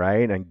zen,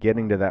 right? And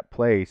getting Yeah. to that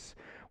place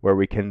where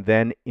we can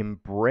then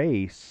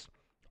embrace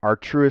our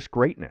truest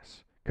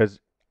greatness. Because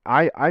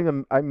I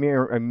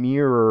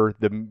mirror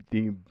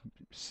the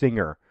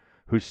singer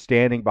who's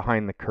standing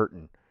behind the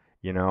curtain,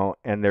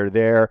 and they're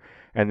there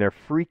and they're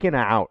freaking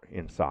out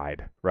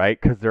inside,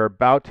 right? Because they're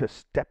about to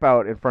step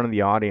out in front of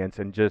the audience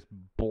and just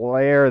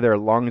blare their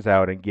lungs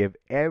out and give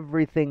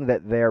everything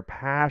that they're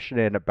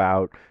passionate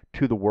about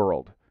to the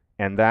world.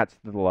 And that's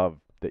the love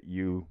that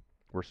you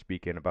were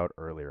speaking about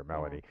earlier, Yeah,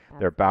 Melody.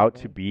 They're about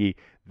to absolutely. be,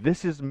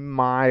 this is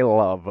my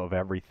love of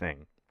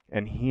everything.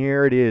 And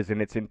here it is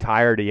in its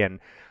entirety. And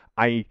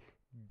I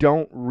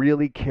don't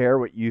really care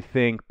what you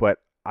think, but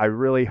I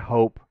really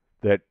hope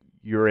that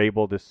you're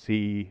able to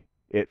see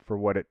it for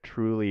what it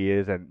truly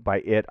is. And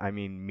by it, I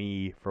mean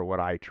me for what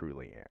I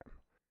truly am,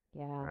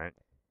 Yeah. right?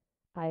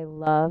 I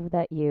love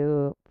that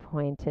you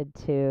pointed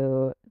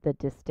to the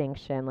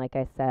distinction, like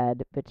I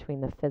said,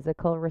 between the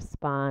physical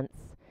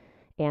response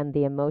and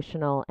the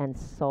emotional and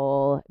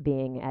soul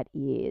being at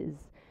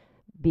ease.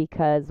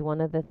 Because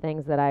one of the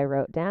things that I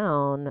wrote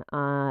down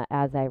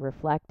as I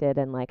reflected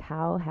and like,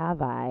 how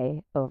have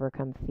I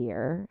overcome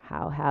fear?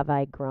 How have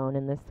I grown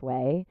in this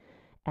way?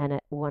 And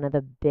one of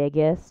the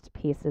biggest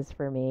pieces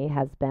for me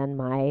has been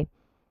my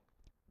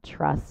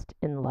trust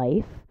in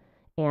life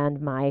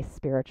and my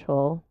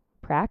spiritual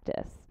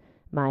practice.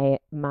 My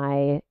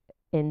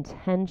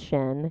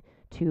intention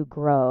to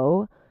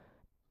grow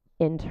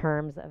in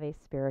terms of a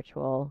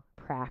spiritual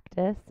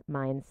practice,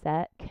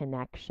 mindset,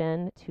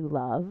 connection to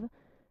love,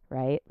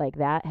 right? Like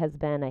that has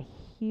been a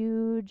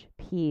huge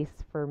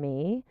piece for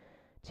me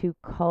to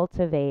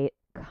cultivate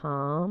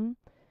calm,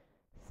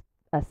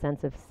 a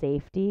sense of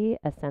safety,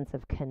 a sense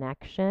of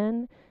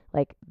connection.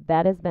 Like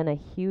that has been a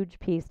huge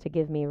piece to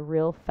give me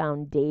real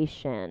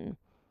foundation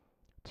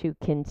to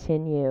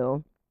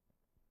continue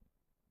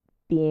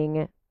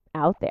being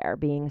out there,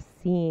 being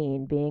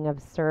seen, being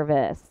of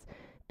service,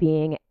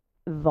 being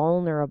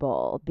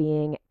vulnerable,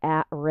 being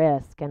at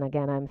risk. And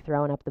again, I'm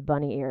throwing up the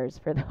bunny ears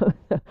for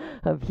those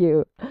of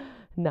you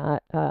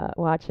not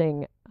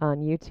watching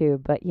on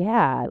YouTube. But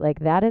yeah, like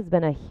that has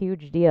been a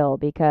huge deal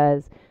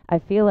because I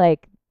feel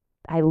like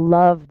I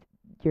love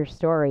your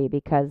story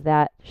because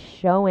that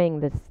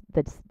showing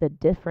the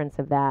difference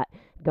of that,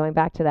 going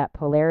back to that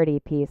polarity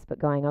piece, but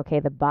going, okay,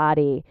 the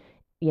body,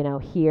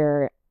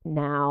 here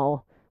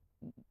now,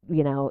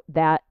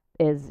 that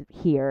is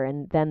here.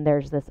 And then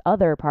there's this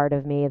other part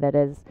of me that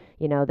is,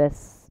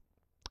 this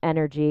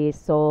energy,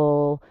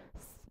 soul,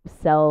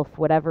 self,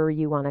 whatever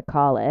you want to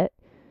call it,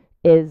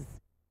 is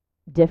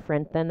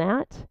different than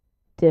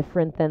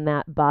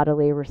that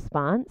bodily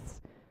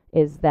response,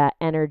 is that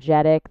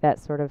energetic, that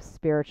sort of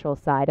spiritual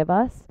side of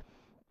us.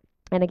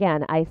 And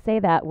again, I say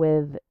that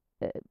with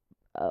uh,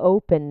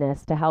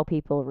 openness to how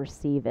people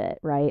receive it,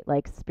 right?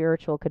 Like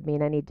spiritual could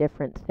mean any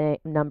different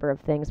number of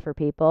things for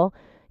people,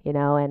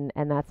 and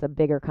that's a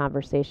bigger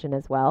conversation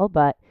as well.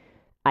 But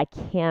I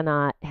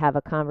cannot have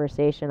a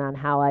conversation on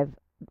how I've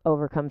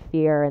overcome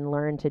fear and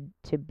learned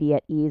to be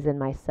at ease in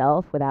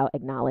myself without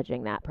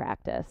acknowledging that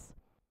practice.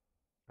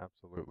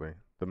 Absolutely.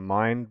 The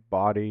mind,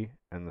 body,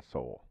 and the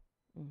soul,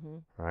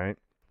 Mhm. right?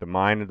 The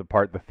mind is the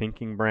part, the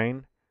thinking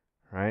brain,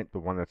 right? The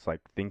one that's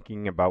like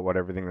thinking about what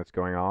everything that's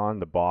going on.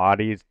 The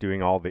body is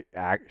doing all the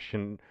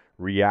action,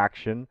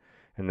 reaction,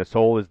 and the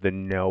soul is the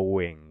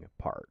knowing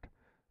part,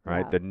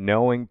 right? Yeah. The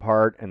knowing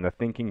part and the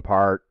thinking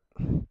part,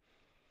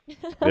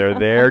 they're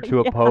there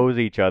to Yeah. oppose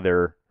each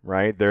other,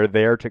 right? They're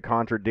there to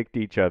contradict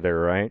each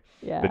other, right?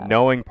 The Yeah.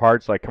 knowing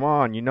part's like, come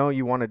on,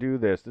 you want to do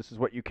this. This is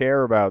what you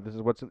care about. This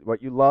is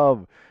what you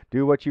love.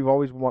 Do what you've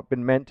always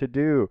been meant to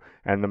do.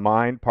 And the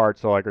mind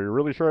part's like, are you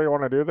really sure you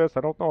want to do this?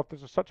 I don't know if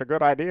this is such a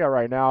good idea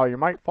right now. You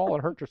might fall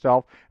and hurt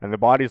yourself. And the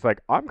body's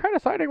like, I'm kind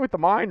of siding with the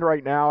mind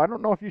right now. I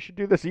don't know if you should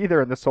do this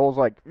either. And the soul's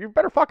like, you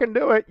better fucking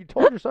do it. You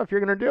told yourself you're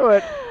going to do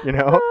it, you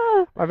know?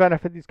 I've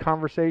had these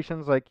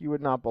conversations like you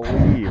would not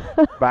believe,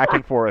 back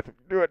and forth.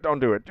 Do it, don't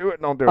do it. Do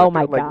it, don't do Oh it. Do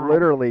my it. Like God.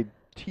 literally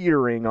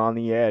teetering on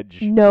the edge.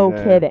 No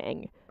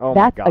kidding. Oh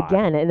my That's God.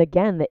 again and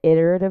again the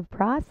iterative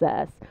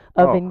process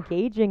of Oh,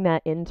 engaging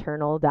that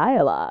internal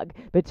dialogue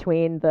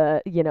between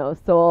the,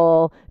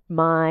 soul,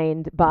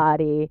 mind,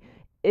 body.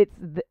 It's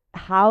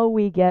how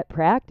we get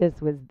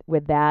practice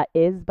with that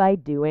is by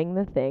doing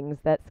the things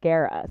that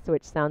scare us,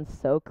 which sounds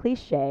so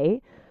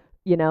cliche,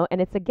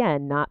 and it's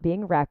again not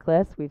being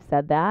reckless. We've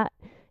said that.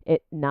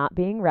 It not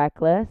being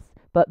reckless,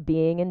 but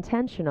being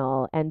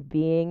intentional and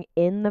being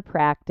in the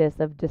practice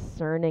of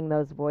discerning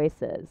those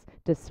voices,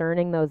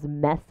 discerning those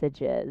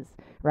messages,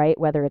 right?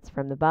 Whether it's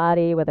from the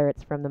body, whether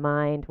it's from the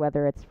mind,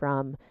 whether it's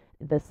from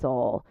the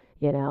soul,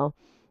 you know?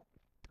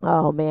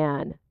 Oh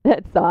man,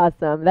 that's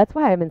awesome. That's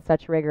why I'm in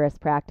such rigorous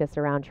practice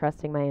around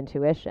trusting my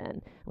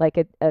intuition.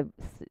 Like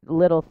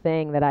little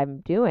thing that I'm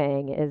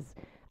doing is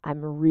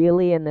I'm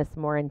really in this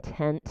more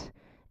intent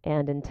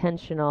and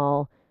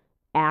intentional,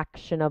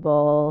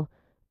 actionable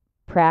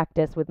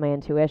practice with my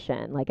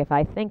intuition. Like if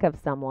I think of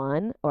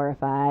someone or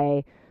if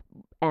I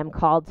am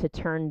called to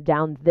turn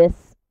down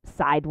this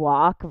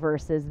sidewalk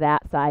versus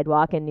that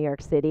sidewalk in New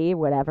York City,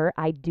 whatever,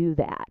 I do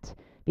that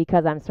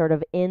because I'm sort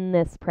of in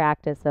this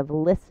practice of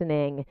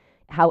listening,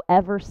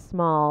 however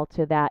small,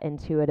 to that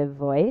intuitive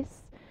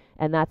voice.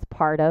 And that's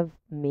part of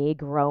me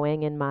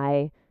growing in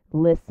my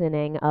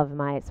listening of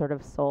my sort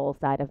of soul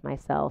side of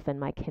myself and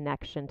my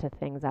connection to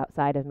things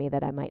outside of me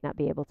that I might not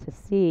be able to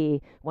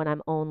see when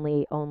I'm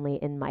only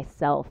in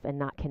myself and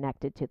not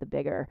connected to the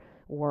bigger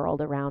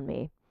world around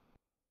me.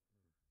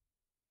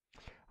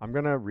 I'm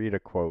going to read a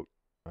quote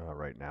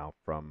right now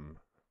from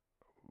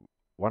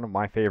one of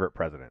my favorite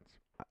presidents.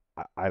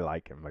 I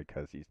like him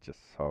because he's just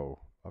so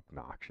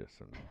obnoxious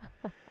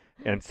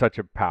and such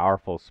a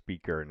powerful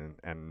speaker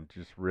and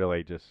just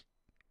really just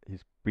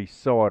he's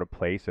so out of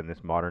place in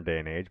this modern day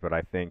and age. But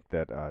I think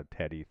that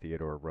Teddy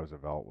Theodore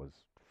Roosevelt was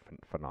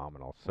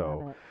phenomenal. Love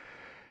So it.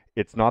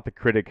 it's not the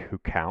critic who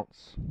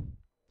counts.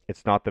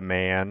 It's not the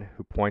man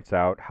who points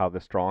out how the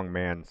strong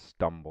man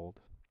stumbled.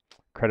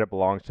 Credit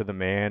belongs to the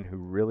man who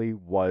really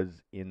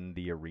was in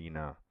the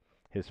arena,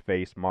 his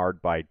face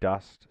marred by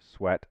dust,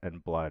 sweat,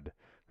 and blood,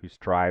 who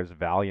strives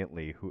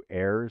valiantly, who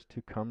errs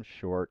to come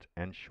short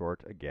and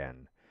short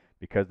again,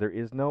 because there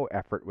is no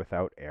effort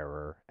without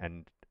error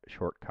and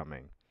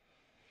shortcoming.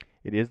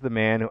 It is the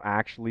man who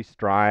actually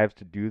strives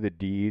to do the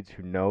deeds,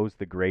 who knows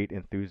the great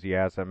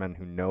enthusiasm and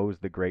who knows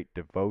the great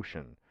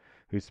devotion,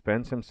 who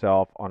spends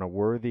himself on a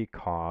worthy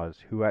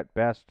cause, who at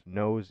best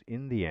knows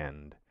in the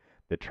end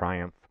the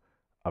triumph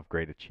of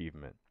great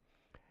achievement,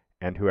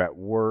 and who at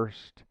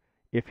worst,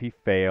 if he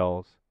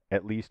fails,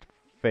 at least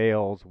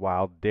fails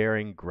while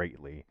daring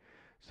greatly,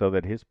 so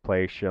that his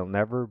place shall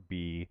never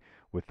be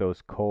with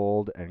those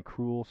cold and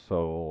cruel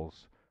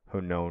souls who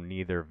know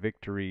neither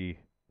victory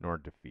nor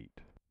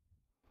defeat.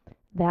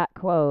 That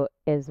quote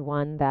is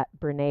one that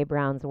Brene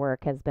Brown's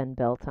work has been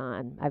built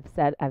on.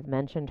 I've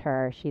mentioned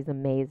her. She's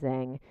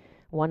amazing.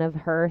 One of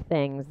her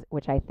things,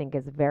 which I think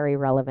is very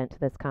relevant to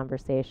this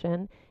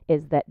conversation,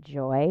 is that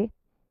joy,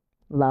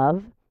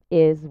 love,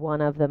 is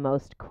one of the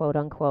most quote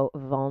unquote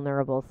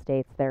vulnerable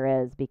states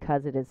there is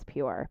because it is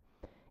pure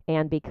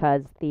and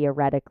because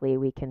theoretically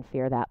we can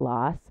fear that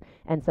loss.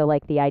 And so,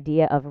 like, the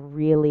idea of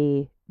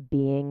really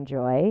being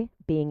joy,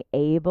 being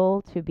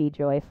able to be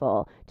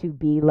joyful, to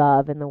be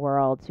love in the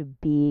world, to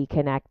be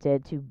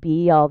connected, to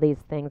be all these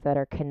things that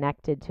are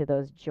connected to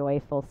those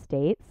joyful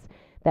states,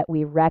 that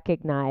we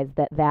recognize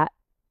that that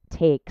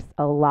takes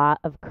a lot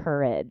of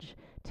courage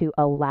to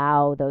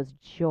allow those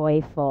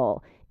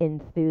joyful,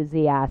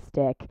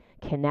 enthusiastic,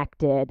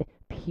 connected,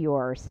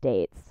 pure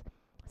states.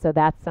 So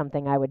that's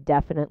something I would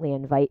definitely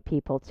invite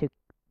people to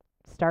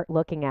start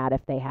looking at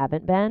if they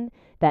haven't been,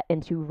 that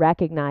and to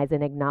recognize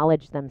and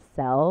acknowledge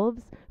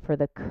themselves for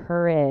the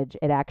courage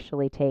it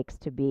actually takes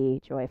to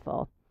be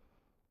joyful.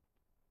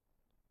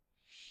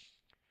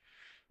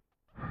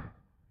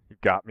 You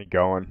got me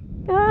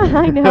going. Ah,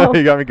 I know.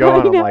 You got me I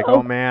going. I'm like, oh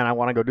know. man, I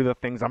want to go do the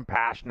things I'm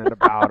passionate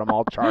about. I'm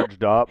all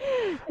charged up.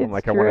 I'm It's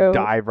like, I want to true.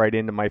 dive right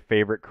into my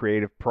favorite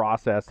creative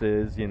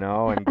processes, and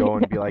I go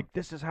and be know. like,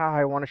 this is how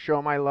I want to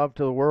show my love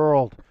to the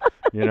world,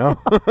 you know?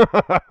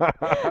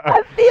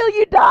 I feel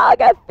you,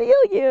 dog. I feel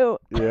you.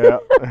 Yeah.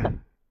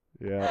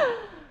 Yeah.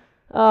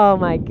 Oh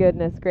my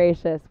goodness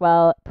gracious.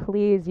 Well,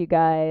 please, you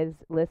guys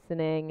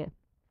listening,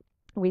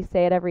 we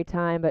say it every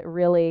time, but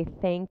really,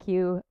 thank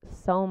you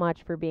so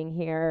much for being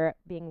here,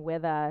 being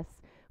with us.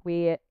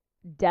 We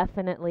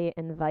definitely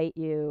invite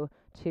you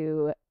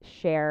to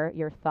share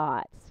your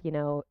thoughts,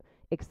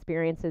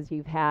 experiences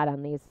you've had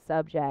on these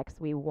subjects.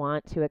 We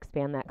want to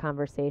expand that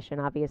conversation.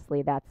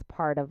 Obviously, that's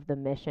part of the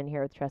mission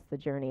here with Trust the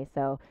Journey.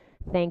 So,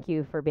 thank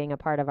you for being a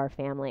part of our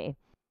family.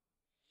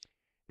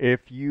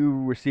 If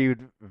you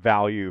received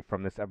value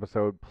from this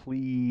episode,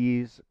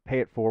 please pay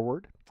it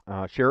forward.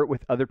 Share it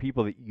with other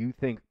people that you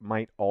think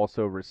might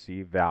also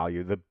receive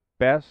value. The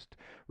best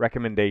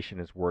recommendation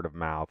is word of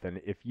mouth. And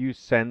if you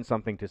send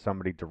something to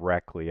somebody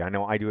directly, I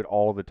know I do it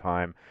all the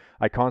time.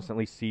 I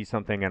constantly see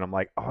something and I'm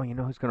like, oh, you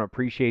know who's going to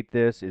appreciate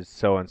this is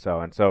so and so.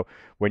 And so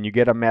when you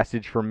get a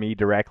message from me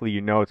directly,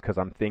 you know it's because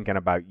I'm thinking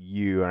about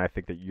you and I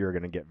think that you're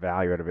going to get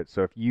value out of it.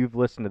 So if you've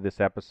listened to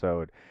this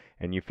episode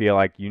and you feel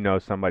like you know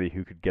somebody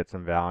who could get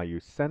some value,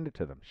 send it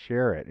to them.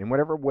 Share it in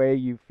whatever way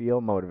you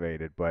feel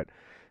motivated, but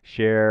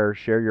share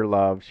your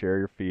love, share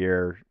your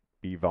fear,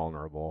 be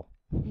vulnerable.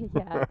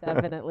 Yeah,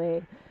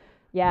 definitely.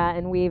 Yeah,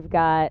 and we've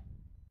got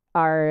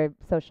our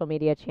social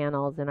media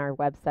channels and our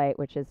website,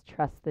 which is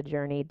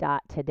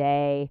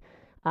trustthejourney.today.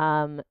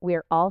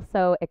 We're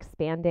also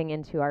expanding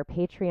into our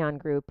Patreon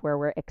group where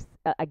we're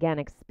again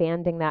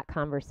expanding that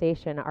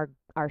conversation.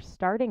 Our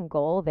starting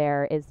goal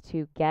there is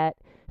to get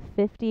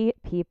 50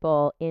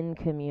 people in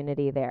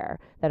community there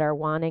that are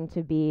wanting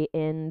to be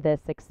in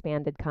this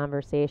expanded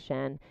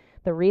conversation.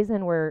 The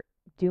reason we're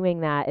doing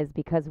that is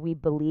because we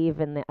believe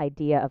in the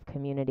idea of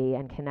community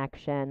and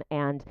connection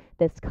and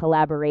this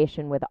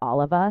collaboration with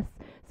all of us.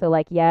 So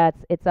like yeah,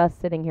 it's us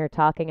sitting here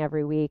talking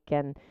every week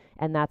and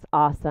that's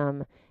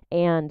awesome.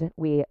 And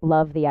we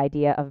love the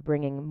idea of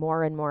bringing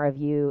more and more of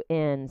you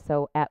in.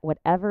 So at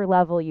whatever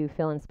level you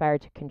feel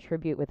inspired to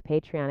contribute with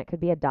Patreon, it could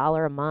be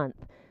 $1 a month.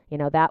 You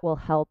know, that will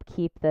help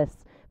keep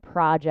this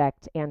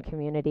project and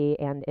community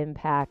and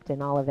impact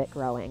and all of it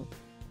growing.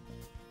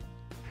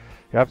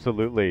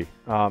 Absolutely.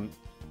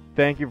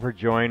 Thank you for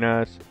joining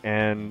us.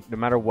 And no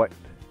matter what,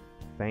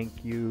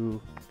 thank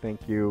you.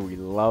 Thank you. We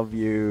love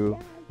you.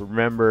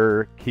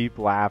 Remember, keep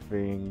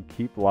laughing,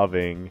 keep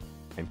loving,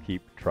 and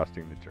keep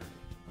trusting the journey.